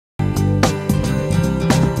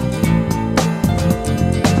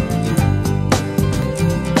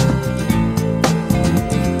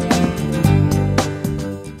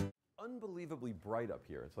bright up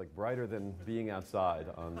here. It's like brighter than being outside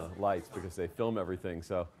on the lights because they film everything.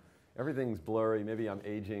 So everything's blurry. Maybe I'm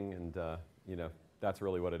aging and, you know, that's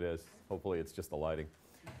really what it is. Hopefully it's just the lighting.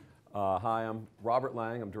 Hi, I'm Robert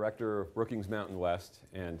Lang. I'm director of Brookings Mountain West.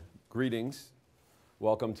 And greetings.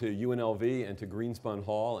 Welcome to UNLV and to Greenspun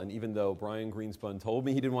Hall. And even though Brian Greenspun told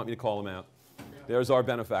me he didn't want me to call him out, there's our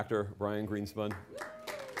benefactor, Brian Greenspun.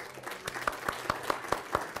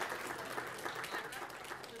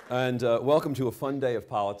 And welcome to a fun day of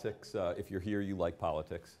politics. If you're here, you like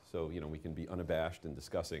politics. So, you know, we can be unabashed in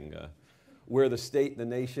discussing where the state, the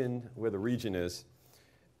nation, where the region is.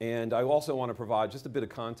 And I also want to provide just a bit of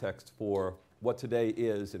context for what today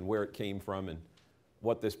is and where it came from and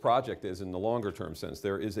what this project is in the longer term sense.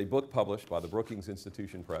 There is a book published by the Brookings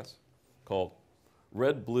Institution Press called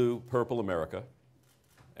Red, Blue, Purple America.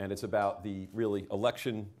 And it's about the really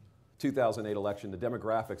election, 2008 election, the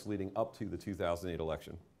demographics leading up to the 2008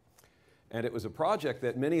 election. And it was a project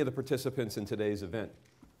that many of the participants in today's event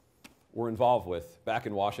were involved with back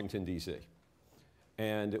in Washington, D.C.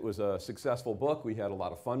 And it was a successful book. We had a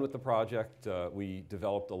lot of fun with the project. We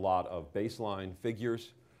developed a lot of baseline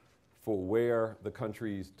figures for where the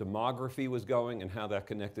country's demography was going and how that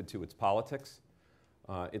connected to its politics.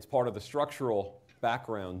 It's part of the structural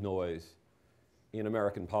background noise in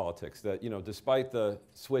American politics that, you know, despite the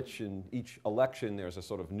switch in each election, there's a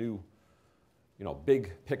sort of new, you know,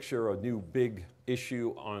 big picture, a new big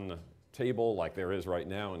issue on the table like there is right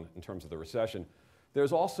now in terms of the recession.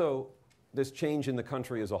 There's also this change in the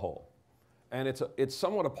country as a whole. And it's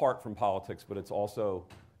somewhat apart from politics, but it's also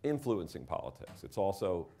influencing politics. It's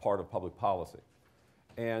also part of public policy.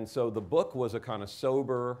 And so the book was a kind of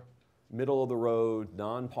sober, middle-of-the-road,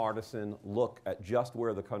 nonpartisan look at just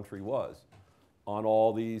where the country was on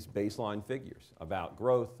all these baseline figures about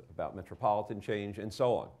growth, about metropolitan change, and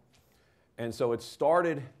so on. And so it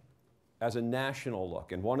started as a national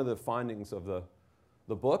look. And one of the findings of the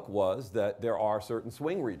book was that there are certain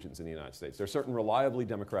swing regions in the United States. There are certain reliably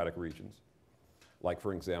Democratic regions, like,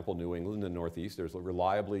 for example, New England and Northeast. There's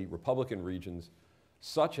reliably Republican regions,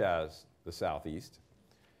 such as the Southeast.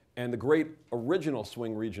 And the great original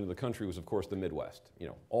swing region of the country was, of course, the Midwest. You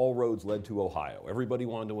know, all roads led to Ohio. Everybody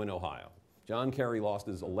wanted to win Ohio. John Kerry lost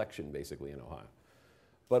his election, basically, in Ohio.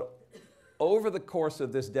 But over the course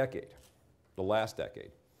of this decade, the last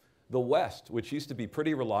decade, the West, which used to be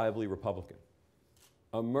pretty reliably Republican,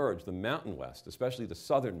 emerged, the Mountain West, especially the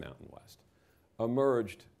southern Mountain West,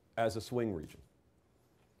 emerged as a swing region.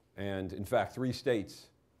 And in fact, 3 states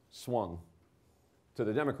swung to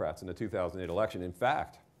the Democrats in the 2008 election. In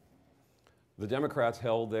fact, the Democrats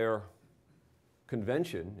held their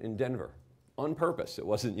convention in Denver on purpose. It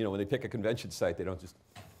wasn't, you know, when they pick a convention site, they don't just,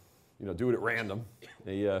 you know, do it at random.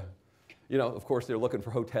 They, you know, of course, they're looking for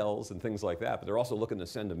hotels and things like that, but they're also looking to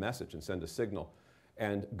send a message and send a signal.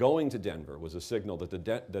 And going to Denver was a signal that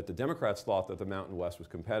the Democrats thought that the Mountain West was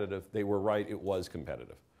competitive. They were right, it was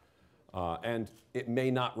competitive. And it may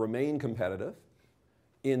not remain competitive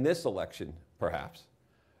in this election, perhaps,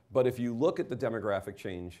 but if you look at the demographic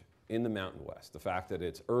change in the Mountain West, the fact that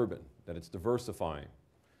it's urban, that it's diversifying,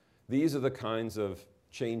 these are the kinds of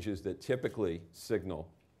changes that typically signal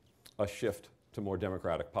a shift to more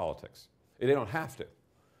democratic politics. They don't have to.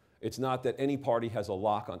 It's not that any party has a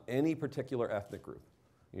lock on any particular ethnic group.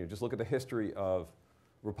 You know, just look at the history of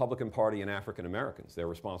Republican Party and African Americans. They're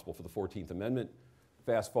responsible for the 14th Amendment.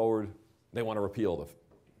 Fast forward, they want to repeal the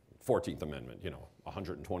 14th Amendment, you know,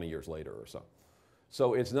 120 years later or so.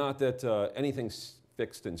 So it's not that anything's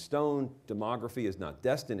fixed in stone. Demography is not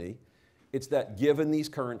destiny. It's that given these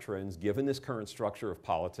current trends, given this current structure of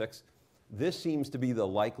politics, this seems to be the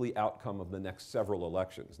likely outcome of the next several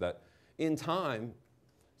elections, that in time,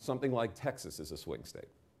 something like Texas is a swing state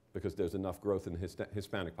because there's enough growth in the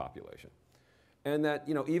Hispanic population. And that,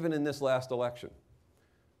 you know, even in this last election,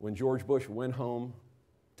 when George Bush went home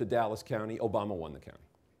to Dallas County, Obama won the county.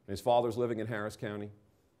 His father's living in Harris County,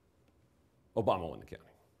 Obama won the county.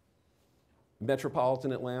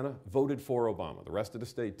 Metropolitan Atlanta voted for Obama. The rest of the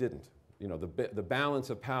state didn't. You know, the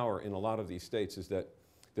balance of power in a lot of these states is that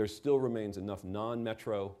there still remains enough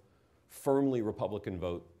non-metro, firmly Republican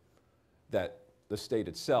vote that the state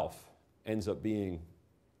itself ends up being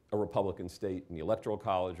a Republican state in the Electoral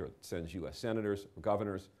College, or it sends U.S. senators or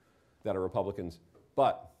governors that are Republicans.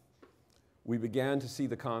 But we began to see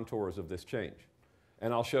the contours of this change.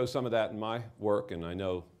 And I'll show some of that in my work, and I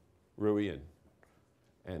know Rui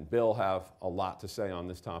and Bill have a lot to say on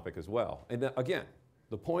this topic as well. And again,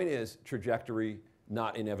 the point is trajectory,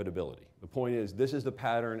 not inevitability. The point is this is the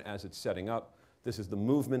pattern as it's setting up. This is the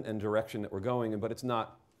movement and direction that we're going in, but it's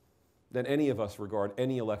not that any of us regard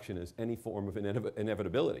any election as any form of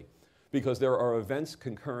inevitability. because there are events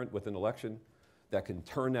concurrent with an election that can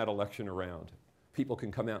turn that election around. People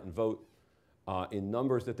can come out and vote in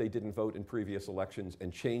numbers that they didn't vote in previous elections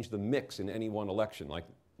and change the mix in any one election, like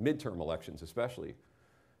midterm elections especially,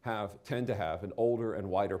 tend to have an older and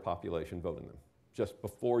wider population vote in them, just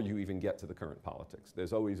before you even get to the current politics.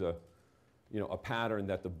 There's always a pattern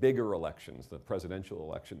that the bigger elections, the presidential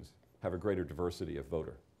elections, have a greater diversity of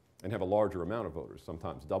voter and have a larger amount of voters,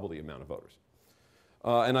 sometimes double the amount of voters.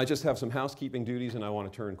 And I just have some housekeeping duties, and I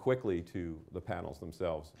want to turn quickly to the panels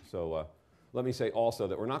themselves. So let me say also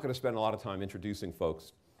that we're not going to spend a lot of time introducing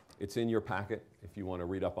folks. It's in your packet if you want to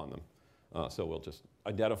read up on them. So we'll just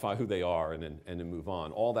identify who they are and then move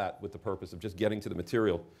on. All that with the purpose of just getting to the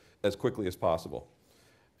material as quickly as possible.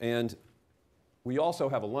 And we also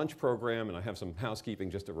have a lunch program, and I have some housekeeping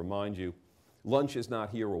just to remind you. Lunch is not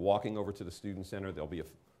here. We're walking over to the Student Center. There'll be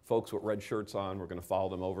folks with red shirts on. We're going to follow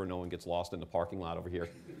them over. No one gets lost in the parking lot over here.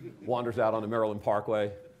 Wanders out on the Maryland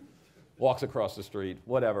Parkway, walks across the street,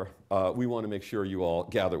 whatever. We want to make sure you all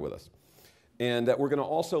gather with us. And that we're going to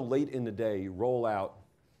also, late in the day, roll out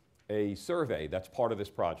a survey that's part of this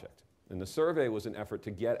project. And the survey was an effort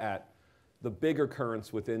to get at the bigger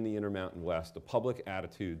currents within the Intermountain West, the public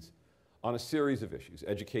attitudes on a series of issues,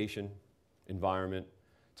 education, environment,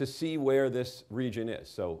 to see where this region is.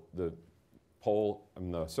 So the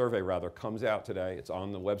survey comes out today. It's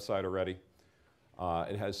on the website already.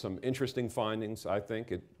 It has some interesting findings, I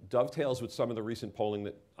think. It dovetails with some of the recent polling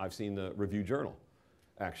that I've seen the Review Journal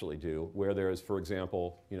actually do, where there is, for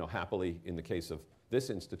example, happily in the case of this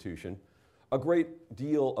institution, a great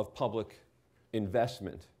deal of public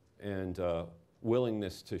investment and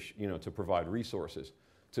willingness to, to provide resources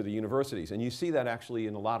to the universities. And you see that actually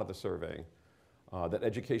in a lot of the surveying, that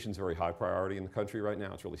education is a very high priority in the country right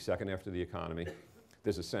now. It's really second after the economy.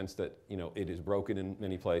 There's a sense that, it is broken in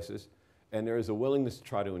many places. And there is a willingness to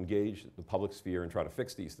try to engage the public sphere and try to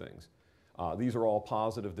fix these things. These are all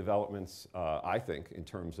positive developments, I think, in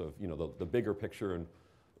terms of, the bigger picture and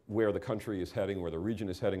where the country is heading, where the region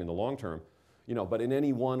is heading in the long term. But in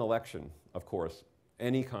any one election, of course,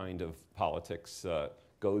 any kind of politics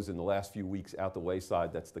goes in the last few weeks out the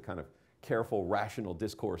wayside. That's the kind of careful, rational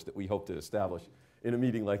discourse that we hope to establish in a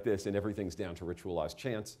meeting like this, and everything's down to ritualized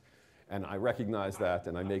chance. And I recognize that,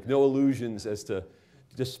 and I make no illusions as to,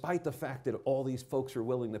 despite the fact that all these folks are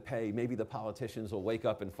willing to pay, maybe the politicians will wake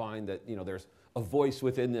up and find that there's a voice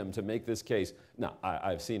within them to make this case. No,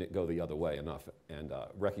 I've seen it go the other way enough, and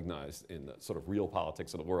recognize in the sort of real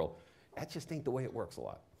politics of the world, that just ain't the way it works a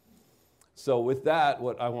lot. So with that,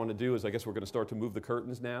 what I want to do is, I guess we're going to start to move the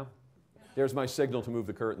curtains now. There's my signal to move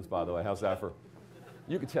the curtains, by the way. How's that for?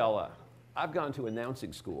 You could tell I've gone to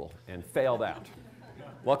announcing school and failed out.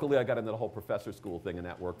 Luckily, I got into the whole professor school thing, and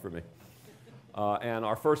that worked for me. And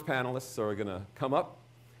our first panelists are going to come up,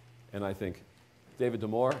 and I think David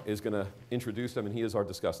Demore is going to introduce them, and he is our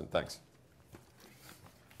discussant. Thanks.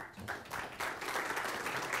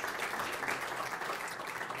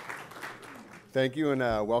 Thank you, and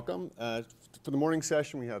welcome. For the morning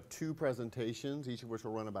session, we have two presentations, each of which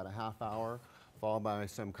will run about a half hour, followed by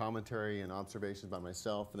some commentary and observations by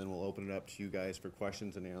myself, and then we'll open it up to you guys for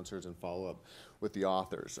questions and answers and follow up with the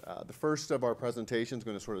authors. The first of our presentations is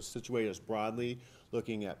going to sort of situate us broadly,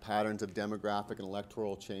 looking at patterns of demographic and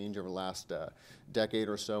electoral change over the last decade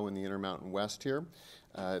or so in the Intermountain West here.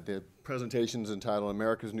 The presentation is entitled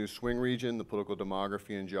America's New Swing Region, the Political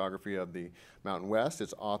Demography and Geography of the Mountain West.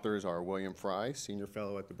 Its authors are William Fry, Senior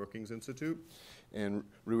Fellow at the Brookings Institute, and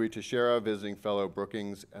Rui Teixeira, Visiting Fellow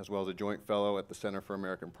Brookings, as well as a Joint Fellow at the Center for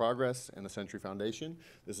American Progress and the Century Foundation.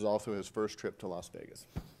 This is also his first trip to Las Vegas.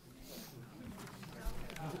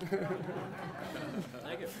 Thank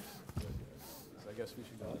you. So I guess we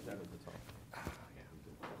should go with that at the top.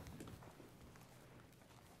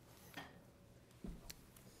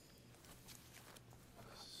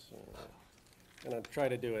 I'm going to try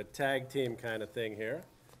to do a tag team kind of thing here,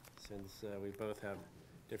 since we both have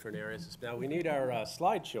different areas. Now, we need our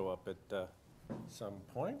slideshow up at some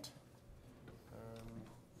point.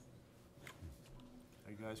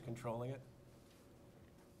 Are you guys controlling it?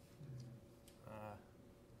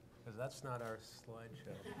 Because that's not our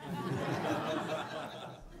slideshow.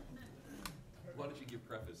 Why don't you give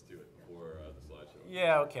preface to it before the slideshow?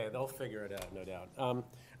 Yeah, okay, they'll figure it out, no doubt.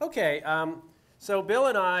 So Bill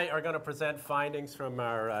and I are going to present findings from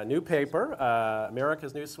our new paper,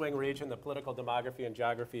 America's New Swing Region, the Political Demography and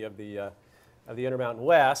Geography of the Intermountain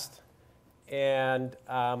West. And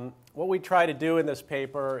what we try to do in this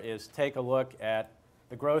paper is take a look at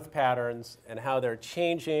the growth patterns and how they're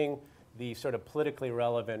changing the sort of politically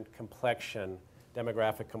relevant complexion,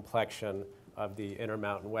 demographic complexion of the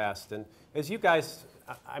Intermountain West. And as you guys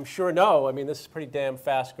I'm sure know, I mean, this is a pretty damn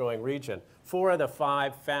fast-growing region. 4 of the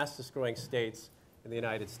 5 fastest-growing states in the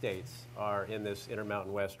United States are in this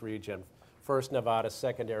Intermountain West region. First Nevada,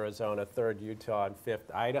 second Arizona, third Utah, and fifth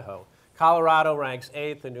Idaho. Colorado ranks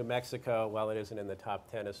 8th, and New Mexico, while it isn't in the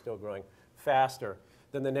top 10, is still growing faster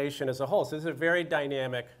than the nation as a whole. So this is a very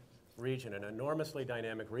dynamic region, an enormously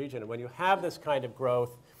dynamic region. And when you have this kind of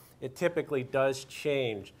growth, it typically does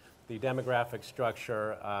change the demographic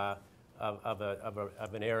structure of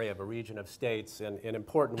an area, of a region of states in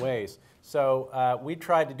important ways. So we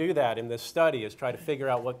tried to do that in this study, is try to figure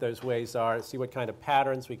out what those ways are, see what kind of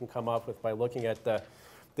patterns we can come up with by looking at the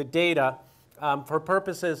data. For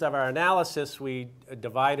purposes of our analysis, we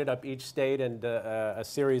divided up each state into a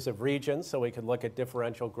series of regions so we could look at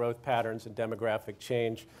differential growth patterns and demographic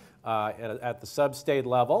change at the sub-state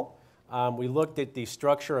level. We looked at the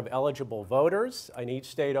structure of eligible voters in each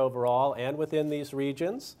state overall and within these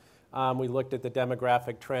regions. We looked at the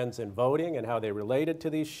demographic trends in voting and how they related to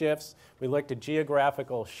these shifts. We looked at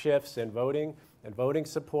geographical shifts in voting and voting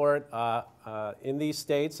support in these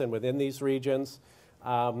states and within these regions.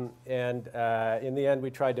 In the end,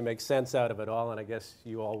 we tried to make sense out of it all, and I guess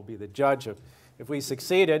you all will be the judge of if we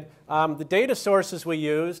succeeded. The data sources we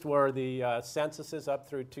used were the censuses up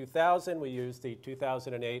through 2000. We used the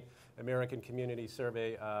 2008 American Community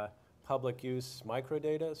Survey public use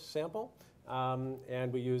microdata sample.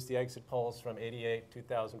 And we used the exit polls from 88,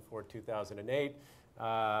 2004, 2008,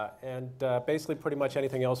 and basically pretty much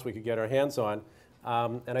anything else we could get our hands on.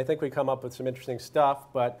 And I think we come up with some interesting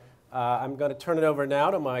stuff, but I'm going to turn it over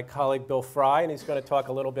now to my colleague Bill Fry, and he's going to talk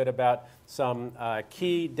a little bit about some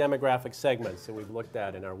key demographic segments that we've looked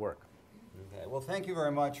at in our work. Okay. Well, thank you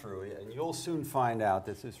very much, Rui. And you'll soon find out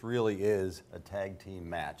that this really is a tag team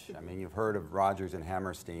match. I mean, you've heard of Rogers and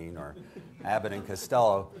Hammerstein or Abbott and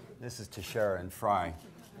Costello. This is Teixeira and Fry.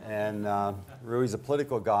 And Rui's a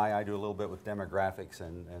political guy. I do a little bit with demographics,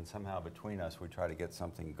 and somehow between us we try to get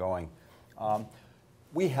something going.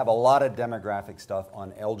 We have a lot of demographic stuff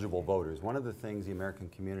on eligible voters. One of the things the American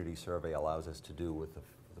Community Survey allows us to do with the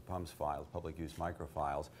PUMS files, public use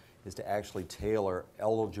microfiles, is to actually tailor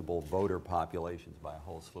eligible voter populations by a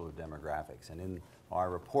whole slew of demographics. And in our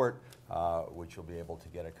report, which you'll be able to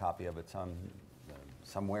get a copy of it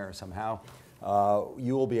somewhere, somehow,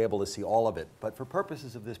 you will be able to see all of it. But for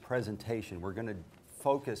purposes of this presentation, we're going to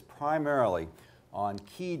focus primarily on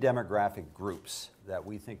key demographic groups that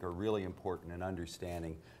we think are really important in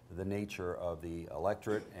understanding the nature of the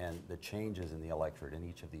electorate and the changes in the electorate in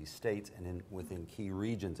each of these states and within key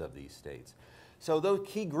regions of these states. So those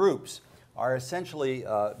key groups are essentially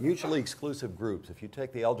mutually exclusive groups. If you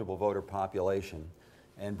take the eligible voter population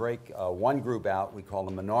and break one group out, we call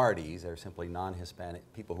them minorities. They're simply non-Hispanic,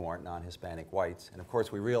 people who aren't non-Hispanic whites. And of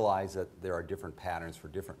course, we realize that there are different patterns for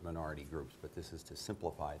different minority groups, but this is to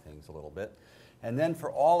simplify things a little bit. And then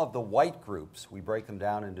for all of the white groups, we break them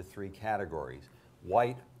down into 3 categories.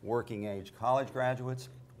 White working age college graduates,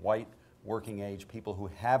 white working age people who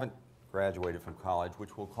haven't graduated from college,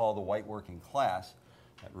 which we'll call the white working class,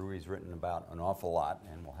 that Rui's written about an awful lot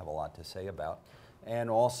and we'll have a lot to say about, and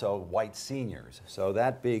also white seniors. So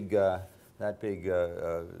that big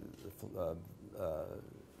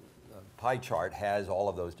pie chart has all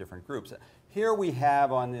of those different groups. Here we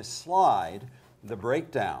have on this slide the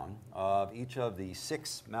breakdown of each of the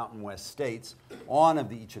 6 Mountain West states on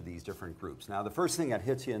each of these different groups. Now, the first thing that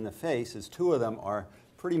hits you in the face is 2 of them are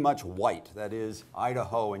pretty much white. That is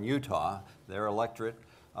Idaho and Utah. Their electorate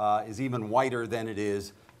is even whiter than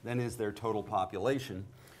is their total population.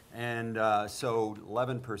 And so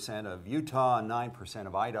 11% of Utah and 9%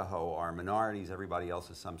 of Idaho are minorities. Everybody else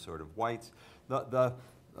is some sort of whites.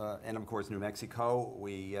 And of course, New Mexico,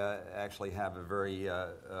 we actually have a very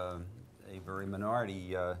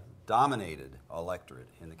minority-dominated electorate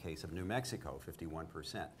in the case of New Mexico,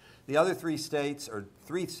 51%. The other 3 states, or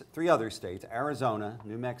three other states, Arizona,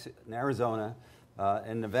 Arizona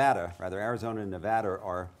and Nevada, Arizona and Nevada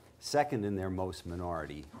are second in their most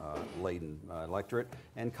minority-laden electorate,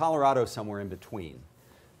 and Colorado somewhere in between.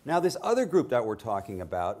 Now, this other group that we're talking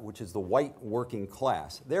about, which is the white working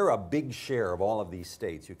class, they're a big share of all of these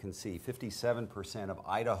states. You can see 57% of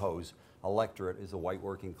Idaho's electorate is the white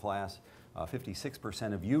working class,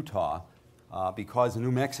 56% of Utah. Because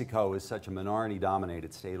New Mexico is such a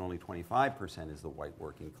minority-dominated state, only 25% is the white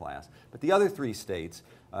working class. But the other 3 states,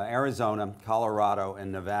 Arizona, Colorado,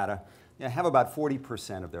 and Nevada, have about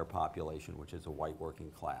 40% of their population, which is a white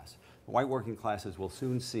working class. The white working class, as we'll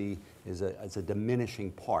soon see, is a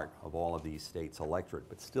diminishing part of all of these states' electorate,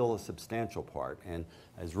 but still a substantial part. And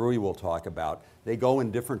as Rui will talk about, they go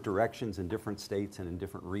in different directions in different states and in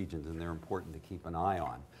different regions, and they're important to keep an eye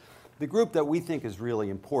on. The group that we think is really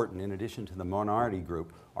important, in addition to the minority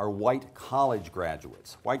group, are white college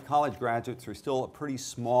graduates. White college graduates are still a pretty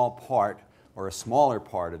small part, or a smaller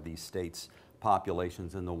part of these states'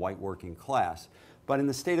 populations than the white working class. But in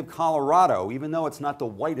the state of Colorado, even though it's not the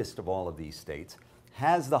whitest of all of these states,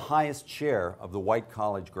 has the highest share of the white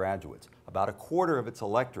college graduates. About a quarter of its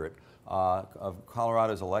electorate, of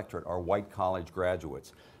Colorado's electorate, are white college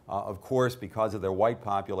graduates. Of course, because of their white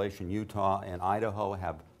population, Utah and Idaho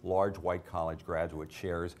have large white college graduate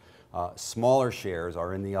shares. Smaller shares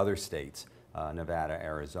are in the other states, Nevada,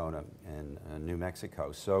 Arizona, and New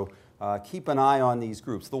Mexico. So keep an eye on these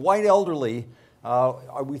groups. The white elderly,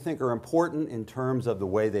 we think, are important in terms of the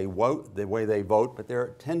way they vote, but there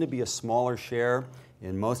tend to be a smaller share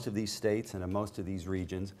in most of these states and in most of these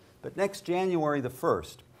regions. But next January the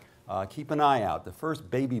 1st, keep an eye out. The first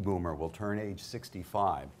baby boomer will turn age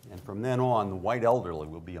 65, and from then on, the white elderly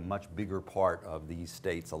will be a much bigger part of these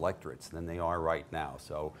states' electorates than they are right now.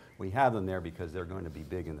 So we have them there because they're going to be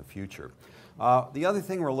big in the future. The other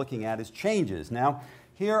thing we're looking at is changes. Now,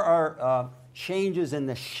 here are changes in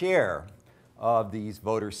the share of these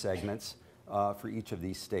voter segments for each of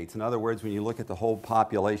these states. In other words, when you look at the whole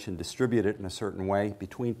population distributed in a certain way,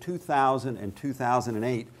 between 2000 and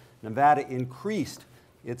 2008, Nevada increased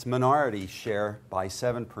its minority share by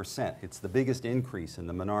 7%. It's the biggest increase in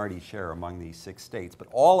the minority share among these 6 states, but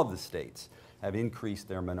all of the states have increased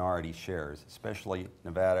their minority shares, especially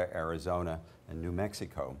Nevada, Arizona, and New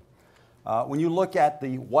Mexico. When you look at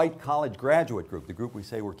the white college graduate group, the group we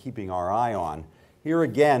say we're keeping our eye on, here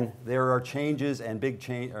again, there are changes and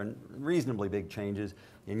reasonably big changes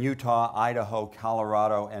in Utah, Idaho,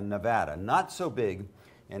 Colorado, and Nevada. Not so big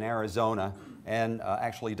in Arizona, and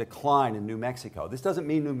actually decline in New Mexico. This doesn't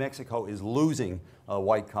mean New Mexico is losing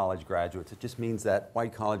white college graduates. It just means that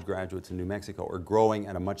white college graduates in New Mexico are growing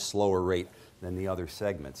at a much slower rate than the other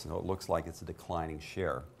segments. So it looks like it's a declining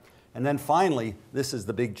share. And then finally, this is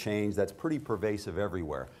the big change that's pretty pervasive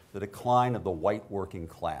everywhere, the decline of the white working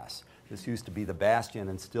class. This used to be the bastion,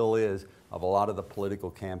 and still is, of a lot of the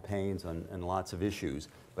political campaigns and lots of issues.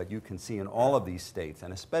 But you can see in all of these states,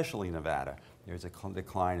 and especially Nevada, there's a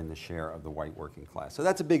decline in the share of the white working class. So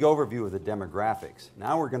that's a big overview of the demographics.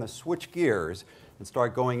 Now we're going to switch gears and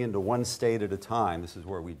start going into one state at a time. This is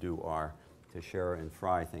where we do our Teixeira and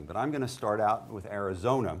Fry thing. But I'm going to start out with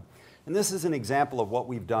Arizona. And this is an example of what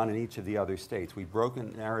we've done in each of the other states. We've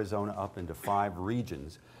broken Arizona up into 5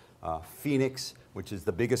 regions. Phoenix, which is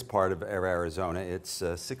the biggest part of Arizona, it's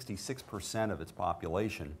 66% of its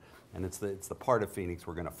population. And it's the part of Phoenix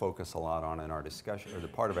we're going to focus a lot on in our discussion, or the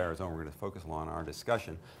part of Arizona we're going to focus a lot on in our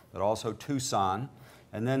discussion, but also Tucson.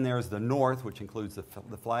 And then there's the north, which includes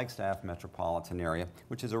the Flagstaff metropolitan area,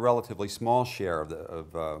 which is a relatively small share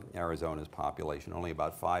of Arizona's population, only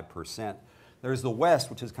about 5%. There's the west,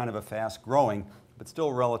 which is kind of a fast-growing, but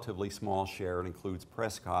still relatively small share. It includes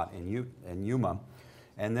Prescott and Yuma.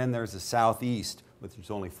 And then there's the southeast, which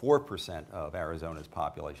is only 4% of Arizona's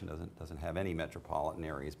population, doesn't have any metropolitan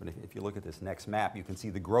areas. But if you look at this next map, you can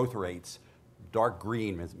see the growth rates. Dark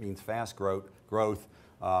green means fast growth,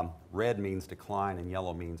 red means decline, and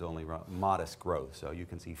yellow means only modest growth. So you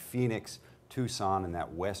can see Phoenix, Tucson, and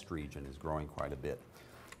that west region is growing quite a bit.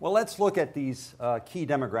 Well, let's look at these key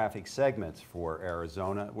demographic segments for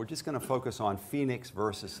Arizona. We're just going to focus on Phoenix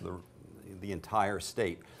versus the entire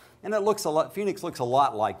state. And Phoenix looks a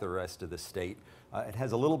lot like the rest of the state. It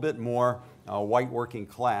has a little bit more white working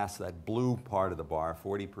class, that blue part of the bar,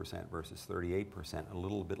 40% versus 38%, a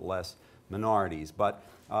little bit less minorities. But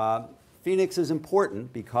Phoenix is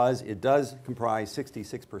important because it does comprise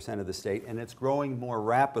 66% of the state, and it's growing more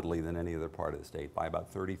rapidly than any other part of the state, by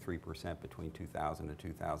about 33% between 2000 and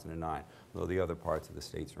 2009, though the other parts of the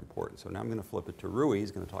states are important. So now I'm going to flip it to Rui.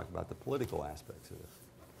 He's going to talk about the political aspects of this.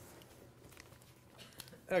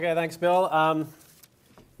 Okay, thanks, Bill.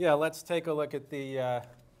 Yeah, let's take a look at the,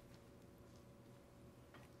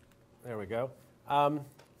 there we go.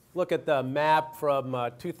 Look at the map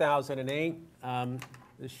from 2008.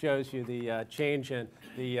 This shows you the change in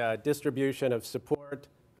the distribution of support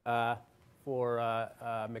for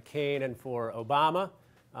McCain and for Obama.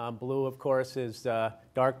 Blue, of course, is,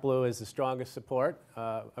 dark blue is the strongest support,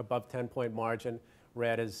 above 10-point margin.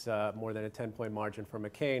 Red is more than a 10-point margin for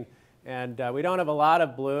McCain. And we don't have a lot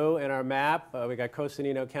of blue in our map. We got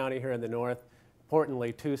Coconino County here in the north.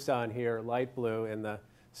 Importantly, Tucson here, light blue in the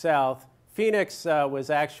south. Phoenix was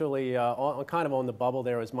actually kind of on the bubble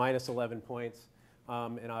there. It was minus 11 points,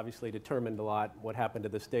 and obviously determined a lot what happened to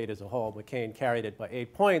the state as a whole. McCain carried it by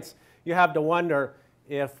 8 points. You have to wonder,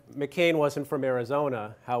 if McCain wasn't from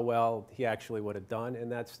Arizona, how well he actually would have done in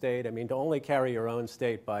that state. I mean, to only carry your own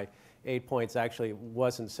state by 8 points actually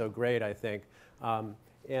wasn't so great, I think. And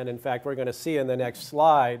in fact, we're going to see in the next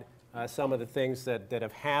slide some of the things that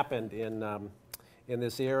have happened in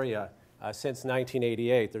this area since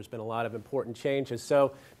 1988. There's been a lot of important changes.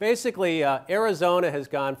 So basically, Arizona has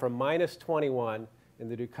gone from -21 in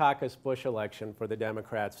the Dukakis-Bush election for the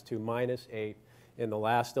Democrats to -8 in the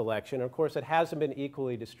last election. Of course, it hasn't been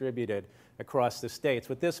equally distributed across the states.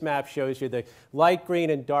 What this map shows you, the light green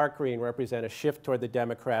and dark green represent a shift toward the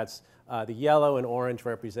Democrats. The yellow and orange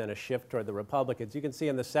represent a shift toward the Republicans. You can see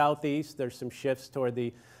in the southeast, there's some shifts toward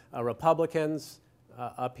the Republicans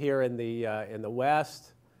up here in the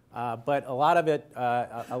west. But a lot of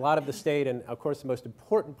the state, and of course the most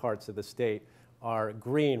important parts of the state, are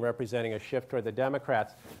green, representing a shift toward the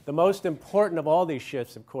Democrats. The most important of all these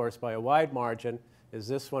shifts, of course, by a wide margin, is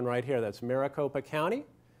this one right here. That's Maricopa County,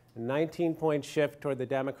 a 19-point shift toward the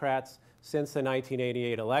Democrats since the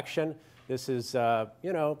 1988 election. This is,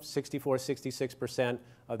 64, 66%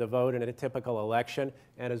 of the vote in a typical election.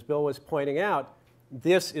 And as Bill was pointing out,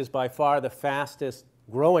 this is by far the fastest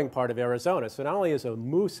growing part of Arizona. So not only is a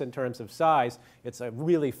moose in terms of size, it's a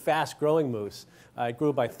really fast-growing moose. It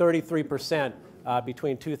grew by 33%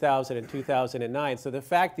 between 2000 and 2009. So the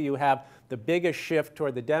fact that you have the biggest shift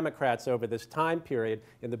toward the Democrats over this time period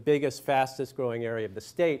in the biggest, fastest-growing area of the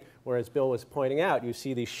state, whereas Bill was pointing out, you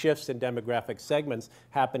see these shifts in demographic segments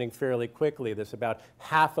happening fairly quickly. There's about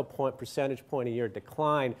half a percentage point a year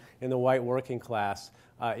decline in the white working class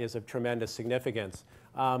is of tremendous significance.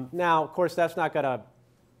 Now, of course, that's not going to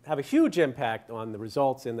have a huge impact on the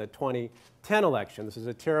results in the 2010 election. This is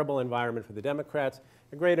a terrible environment for the Democrats,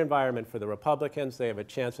 a great environment for the Republicans. They have a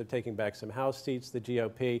chance of taking back some House seats, the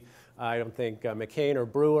GOP. I don't think McCain or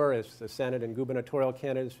Brewer, as the Senate and gubernatorial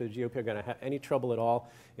candidates for the GOP, are going to have any trouble at all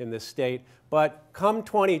in this state. But come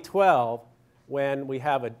 2012, when we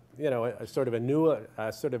have a sort of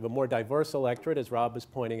a more diverse electorate, as Rob was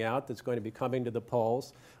pointing out, that's going to be coming to the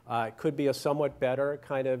polls. It could be a somewhat better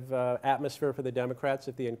kind of atmosphere for the Democrats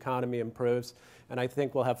if the economy improves. And I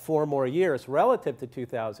think we'll have 4 more years relative to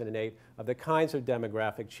 2008 of the kinds of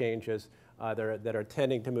demographic changes that are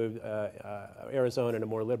tending to move Arizona in a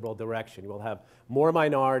more liberal direction. You'll have more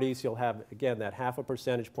minorities. You'll have, again, that half a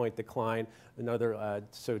percentage point decline, another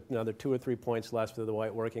 2 or 3 points less for the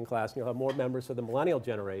white working class. And you'll have more members of the millennial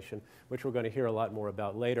generation, which we're going to hear a lot more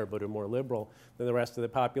about later, but are more liberal than the rest of the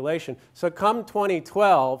population. So come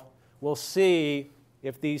 2012, we'll see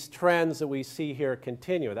if these trends that we see here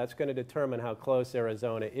continue. That's going to determine how close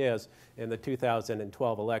Arizona is in the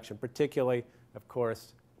 2012 election, particularly, of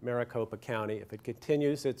course, Maricopa County. If it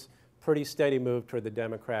continues its pretty steady move toward the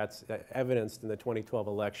Democrats, evidenced in the 2012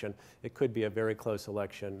 election, it could be a very close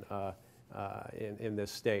election in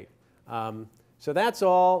this state. So that's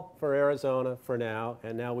all for Arizona for now,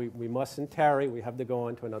 and now we mustn't tarry. We have to go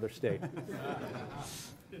on to another state.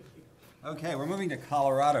 Okay, we're moving to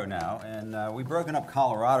Colorado now, and we've broken up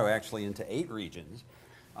Colorado actually into 8 regions,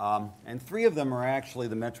 and 3 of them are actually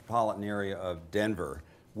the metropolitan area of Denver,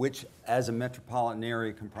 which as a metropolitan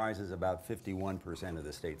area comprises about 51% of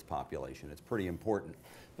the state's population. It's pretty important.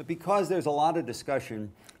 But because there's a lot of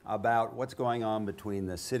discussion about what's going on between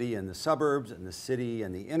the city and the suburbs, and the city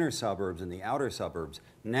and the inner suburbs and the outer suburbs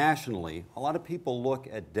nationally, a lot of people look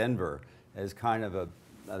at Denver as kind of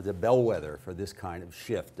the bellwether for this kind of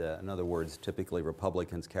shift. In other words, typically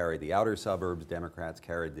Republicans carry the outer suburbs, Democrats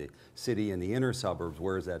carry the city and the inner suburbs.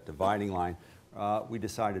 Where's that dividing line? We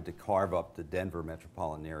decided to carve up the Denver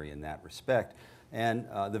metropolitan area in that respect. And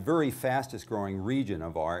the very fastest growing region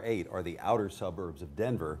of our 8 are the outer suburbs of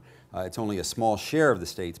Denver. It's only a small share of the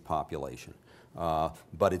state's population,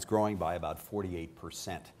 but it's growing by about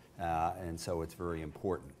 48%, and so it's very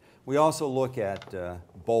important. We also look at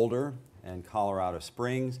Boulder and Colorado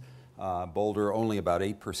Springs. Boulder, only about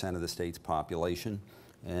 8% of the state's population.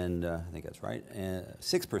 And I think that's right,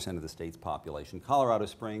 6% of the state's population. Colorado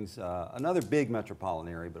Springs, another big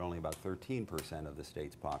metropolitan area, but only about 13% of the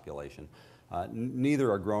state's population.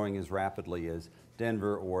 Neither are growing as rapidly as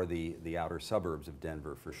Denver or the outer suburbs of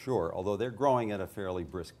Denver, for sure, although they're growing at a fairly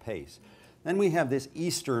brisk pace. Then we have this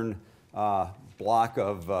eastern block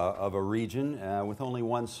of a region with only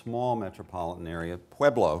one small metropolitan area,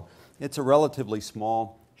 Pueblo. It's a relatively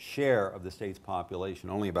small share of the state's population,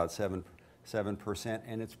 only about 7%,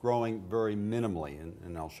 and it's growing very minimally,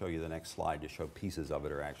 and I'll show you the next slide to show pieces of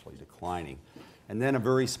it are actually declining. And then a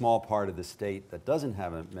very small part of the state that doesn't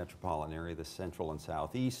have a metropolitan area, the central and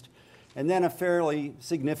southeast, and then a fairly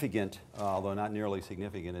significant, although not nearly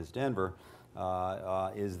significant as Denver,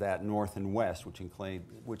 is that north and west,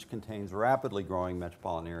 which contains rapidly growing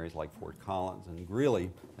metropolitan areas like Fort Collins and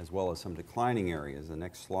Greeley, as well as some declining areas. The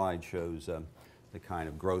next slide shows the kind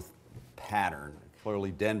of growth pattern.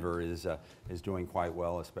 Clearly, Denver is doing quite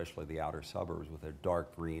well, especially the outer suburbs with their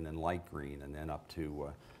dark green and light green, and then up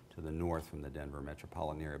to the north from the Denver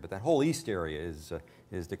metropolitan area. But that whole east area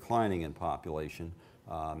is declining in population,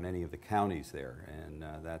 many of the counties there, and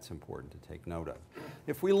that's important to take note of.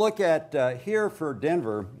 If we look at here for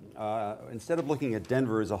Denver, instead of looking at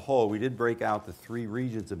Denver as a whole, we did break out the 3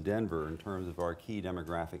 regions of Denver in terms of our key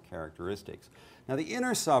demographic characteristics. Now, the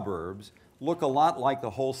inner suburbs look a lot like the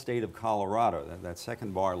whole state of Colorado. That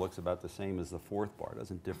second bar looks about the same as the fourth bar. It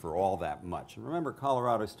doesn't differ all that much. And remember,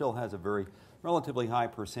 Colorado still has a very relatively high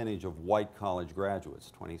percentage of white college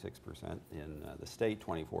graduates, 26% in the state,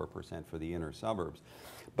 24% for the inner suburbs.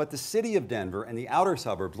 But the city of Denver and the outer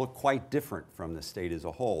suburbs look quite different from the state as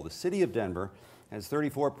a whole. The city of Denver has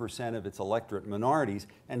 34% of its electorate minorities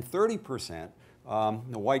and 30%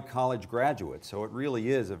 the white college graduates. So it really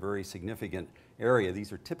is a very significant area.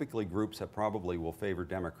 These are typically groups that probably will favor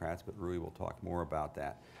Democrats, but Rui will talk more about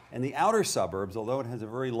that. And the outer suburbs, although it has a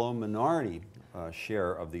very low minority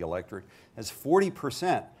share of the electorate, has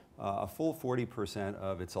 40%, a full 40%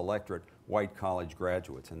 of its electorate white college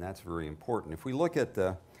graduates, and that's very important. If we look at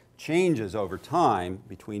the changes over time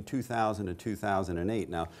between 2000 and 2008,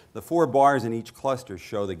 now the 4 bars in each cluster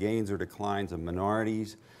show the gains or declines of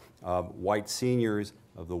minorities, of white seniors,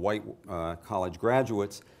 of the white college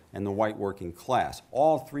graduates, and the white working class.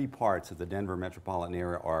 All 3 parts of the Denver metropolitan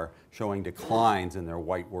area are showing declines in their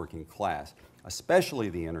white working class, especially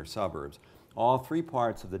the inner suburbs. All 3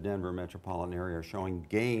 parts of the Denver metropolitan area are showing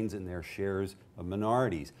gains in their shares of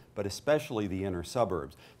minorities, but especially the inner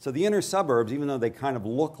suburbs. So the inner suburbs, even though they kind of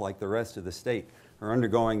look like the rest of the state, are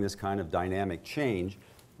undergoing this kind of dynamic change,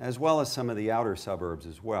 as well as some of the outer suburbs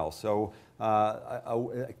as well. So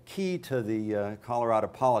a key to the Colorado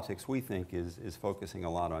politics, we think, is focusing a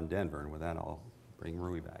lot on Denver. And with that, I'll bring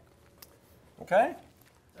Rui back. Okay.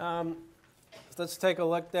 So let's take a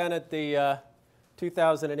look then at the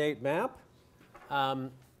 2008 map.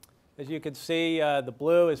 As you can see, the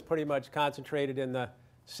blue is pretty much concentrated in the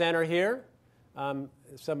center here.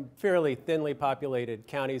 Some fairly thinly populated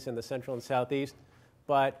counties in the central and southeast.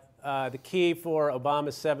 But the key for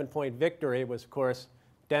Obama's 7-point victory was, of course,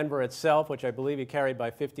 Denver itself, which I believe he carried by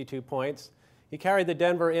 52 points. He carried the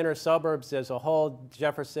Denver inner suburbs as a whole,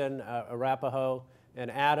 Jefferson, Arapahoe, and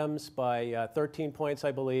Adams by 13 points,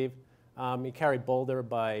 I believe. He carried Boulder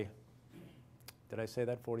by, did I say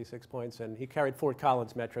that, 46 points? And he carried Fort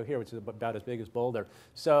Collins Metro here, which is about as big as Boulder.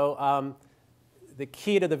 So the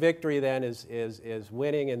key to the victory then is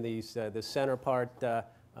winning in these, the center part,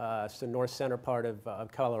 north center part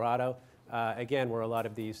of Colorado. Again, where a lot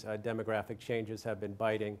of these demographic changes have been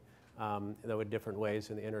biting, though in different ways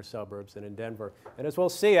in the inner suburbs and in Denver. And as we'll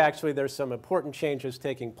see, actually, there's some important changes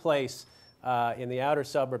taking place in the outer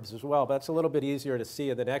suburbs as well. But that's a little bit easier to see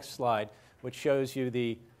in the next slide, which shows you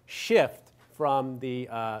the shift from the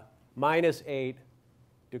 -8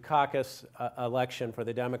 Dukakis election for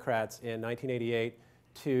the Democrats in 1988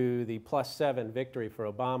 to the +7 victory for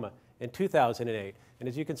Obama in 2008. And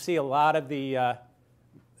as you can see, a lot of the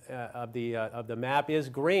map is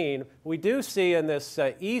green. We do see in this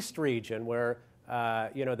east region where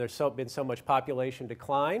there's been so much population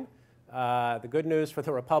decline. The good news for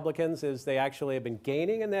the Republicans is they actually have been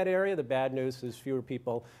gaining in that area. The bad news is fewer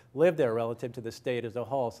people live there relative to the state as a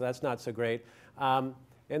whole, so that's not so great.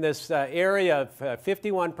 In this area,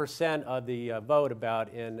 51% of the vote about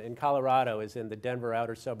in Colorado is in the Denver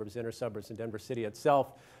outer suburbs, inner suburbs, and Denver City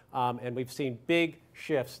itself. And we've seen big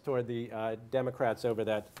shifts toward the Democrats over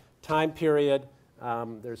that time period.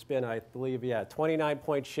 There's been, I believe, a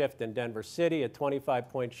 29-point shift in Denver City, a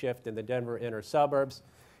 25-point shift in the Denver inner suburbs,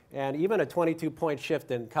 and even a 22-point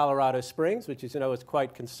shift in Colorado Springs, which, as you know, is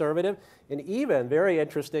quite conservative. And even, very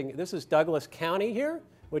interesting, this is Douglas County here,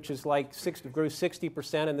 which is like grew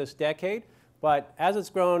 60% in this decade. But as it's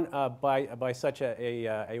grown by such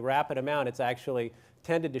a rapid amount, it's actually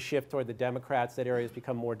tended to shift toward the Democrats. That area has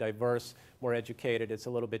become more diverse, more educated. It's a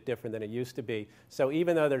little bit different than it used to be. So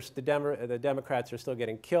even though the Democrats are still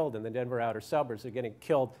getting killed in the Denver outer suburbs, they're getting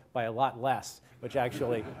killed by a lot less, which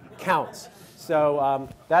actually counts. So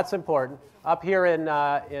that's important. Up here in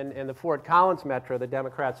the Fort Collins Metro, the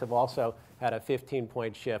Democrats have also had a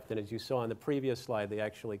 15-point shift. And as you saw on the previous slide, they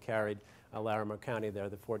actually carried Larimer County there,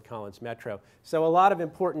 the Fort Collins Metro. So a lot of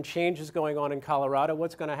important changes going on in Colorado.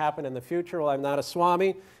 What's going to happen in the future? Well, I'm not a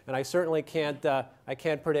Swami, and I certainly can't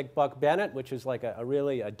predict Buck Bennett, which is like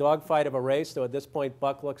really a dogfight of a race. So at this point,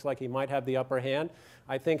 Buck looks like he might have the upper hand.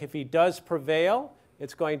 I think if he does prevail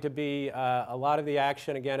It's going to be, a lot of the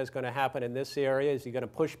action, again, is going to happen in this area. Is he going to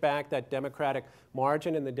push back that Democratic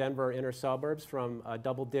margin in the Denver inner suburbs from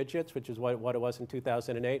double digits, which is what it was in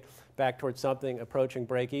 2008, back towards something approaching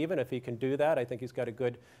break even? If he can do that, I think he's got a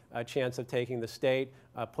good chance of taking the state,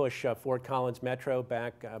 push Fort Collins Metro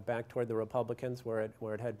back toward the Republicans where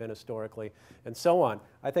it had been historically, and so on.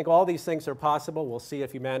 I think all these things are possible. We'll see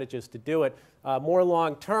if he manages to do it. More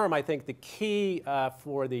long term, I think the key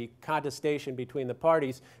for the contestation between the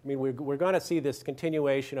parties, I mean, we're going to see this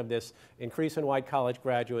continuation of this increase in white college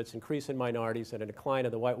graduates, increase in minorities, and a decline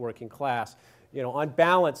of the white working class. You know, on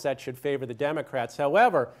balance, that should favor the Democrats.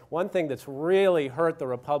 However, one thing that's really hurt the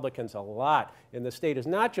Republicans a lot in the state is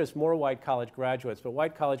not just more white college graduates, but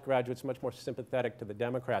white college graduates much more sympathetic to the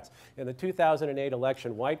Democrats. In the 2008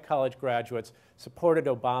 election, white college graduates supported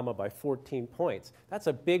Obama by 14 points. That's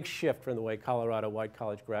a big shift from the way Colorado white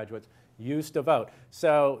college graduates used to vote.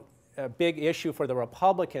 So a big issue for the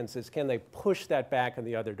Republicans is, can they push that back in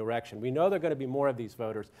the other direction? We know there are going to be more of these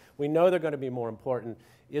voters. We know they're going to be more important.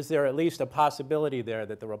 Is there at least a possibility there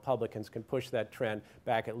that the Republicans can push that trend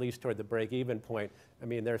back at least toward the break-even point? I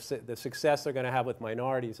mean, the success they're going to have with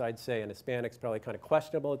minorities, I'd say, and Hispanics probably kind of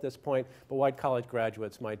questionable at this point, but white college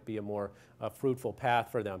graduates might be a more fruitful path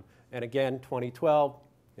for them. And again, 2012,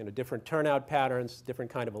 you know, different turnout patterns, different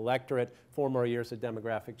kind of electorate, 4 more years of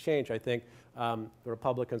demographic change. I think the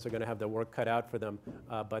Republicans are going to have their work cut out for them,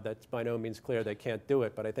 but that's by no means clear they can't do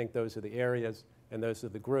it. But I think those are the areas and those are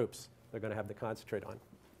the groups they're going to have to concentrate on.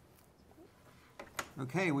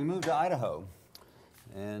 Okay, we move to Idaho.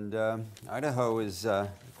 And Idaho is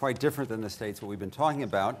quite different than the states that we've been talking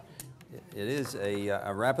about. It is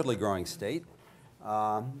a rapidly growing state,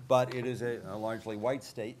 but it is a largely white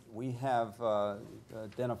state. We have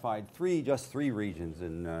identified just three regions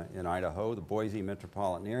in Idaho: the Boise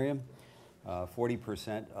metropolitan area.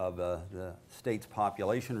 40% of the state's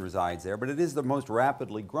population resides there, but it is the most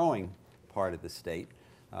rapidly growing part of the state.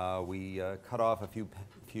 We cut off a few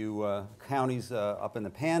counties up in the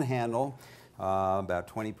Panhandle. About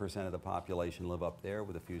 20% of the population live up there,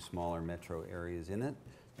 with a few smaller metro areas in it.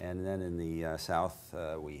 And then in the south,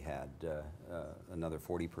 we had another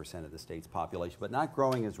 40% of the state's population, but not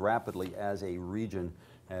growing as rapidly as a region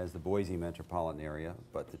as the Boise metropolitan area,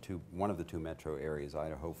 but one of the two metro areas,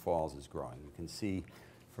 Idaho Falls, is growing. You can see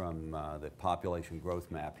from the population growth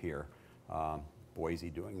map here, Boise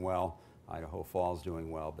doing well, Idaho Falls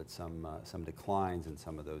doing well, but some declines in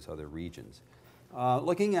some of those other regions.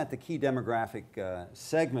 Looking at the key demographic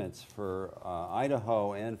segments for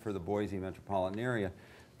Idaho and for the Boise metropolitan area,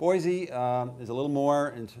 Boise is a little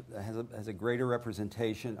more, has a greater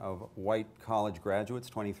representation of white college graduates,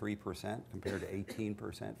 23% compared to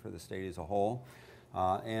 18% for the state as a whole,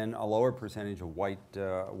 and a lower percentage of white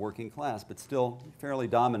working class, but still fairly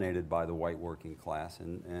dominated by the white working class,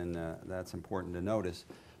 and that's important to notice.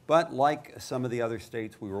 But like some of the other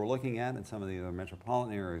states we were looking at and some of the other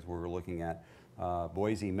metropolitan areas we were looking at,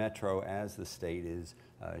 Boise Metro as the state is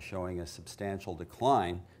showing a substantial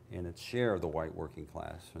decline in its share of the white working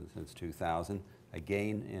class since 2000, a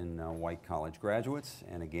gain in white college graduates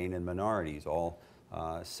and a gain in minorities, all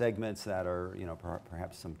segments that are, you know,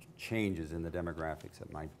 perhaps some changes in the demographics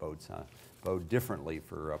that might bode differently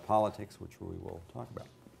for politics, which we will talk about.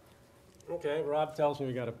 Okay, Rob tells me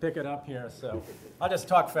we got to pick it up here, so I'll just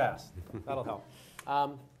talk fast. That'll help.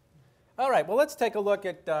 All right, well, let's take a look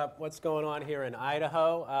at what's going on here in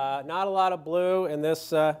Idaho. Not a lot of blue in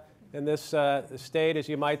this state, as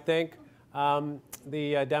you might think.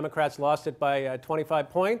 The Democrats lost it by 25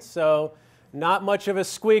 points, so not much of a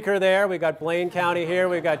squeaker there. We got Blaine County here,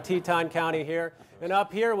 we've got Teton County here, and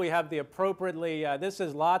up here we have the appropriately, this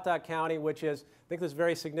is Latah County, which is, I think this is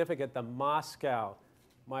very significant, the Moscow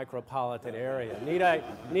micropolitan area.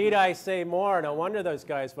 Need I say more? No wonder those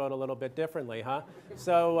guys vote a little bit differently, huh?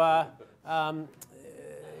 So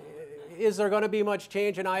is there going to be much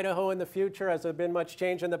change in Idaho in the future? Has there been much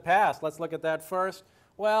change in the past? Let's look at that first.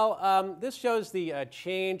 Well, this shows the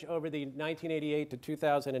change over the 1988 to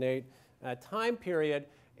 2008 time period,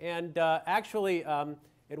 and actually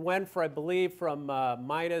it went for, I believe, from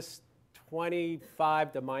minus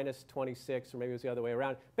 25 to minus 26, or maybe it was the other way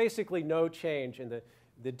around. Basically no change in the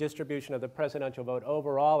distribution of the presidential vote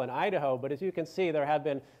overall in Idaho, but as you can see, there have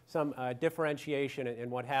been some differentiation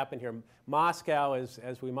in what happened here. Moscow,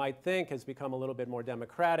 as we might think, has become a little bit more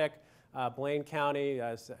democratic. Blaine County,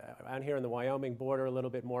 out here in the Wyoming border, a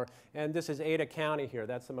little bit more. And this is Ada County here.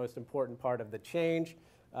 That's the most important part of the change.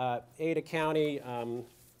 Ada County,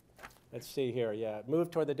 let's see here, yeah,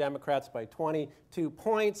 moved toward the Democrats by 22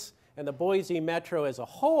 points. and the Boise Metro as a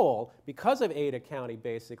whole, because of Ada County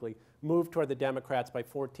basically, moved toward the Democrats by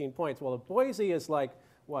 14 points. Well, if Boise is like,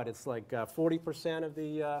 what, it's like 40% of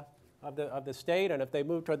the state, and if they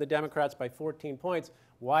move toward the Democrats by 14 points,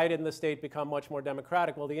 why didn't the state become much more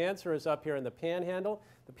Democratic? Well, the answer is up here in the Panhandle.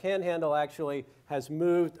 The Panhandle actually has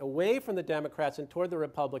moved away from the Democrats and toward the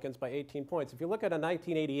Republicans by 18 points. If you look at a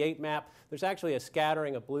 1988 map, there's actually a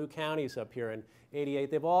scattering of blue counties up here in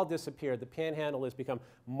 88. They've all disappeared. The Panhandle has become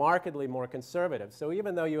markedly more conservative. So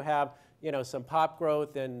even though you have, you know, some pop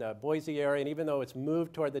growth in the Boise area, and even though it's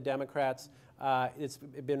moved toward the Democrats, it's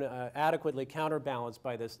been adequately counterbalanced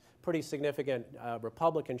by this pretty significant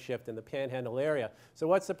Republican shift in the Panhandle area. So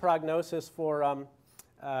what's the prognosis for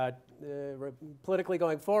politically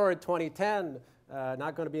going forward? 2010,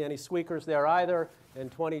 not going to be any squeakers there either. In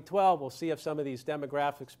 2012, we'll see if some of these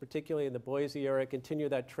demographics, particularly in the Boise area, continue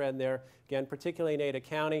that trend there, again, particularly in Ada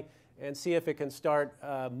County, and see if it can start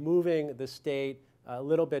moving the state a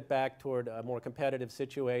little bit back toward a more competitive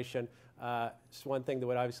situation. Just one thing that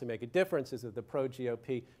would obviously make a difference is that the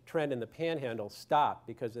pro-GOP trend in the Panhandle stopped,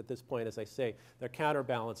 because at this point, as I say, they're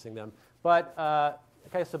counterbalancing them. But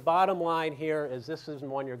okay, so bottom line here is this isn't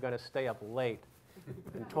one you're going to stay up late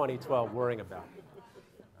in 2012 worrying about.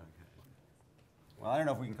 Well, I don't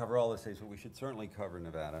know if we can cover all the states, but we should certainly cover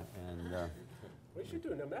Nevada. And We should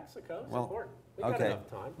do New Mexico. It's well, important. We got okay. enough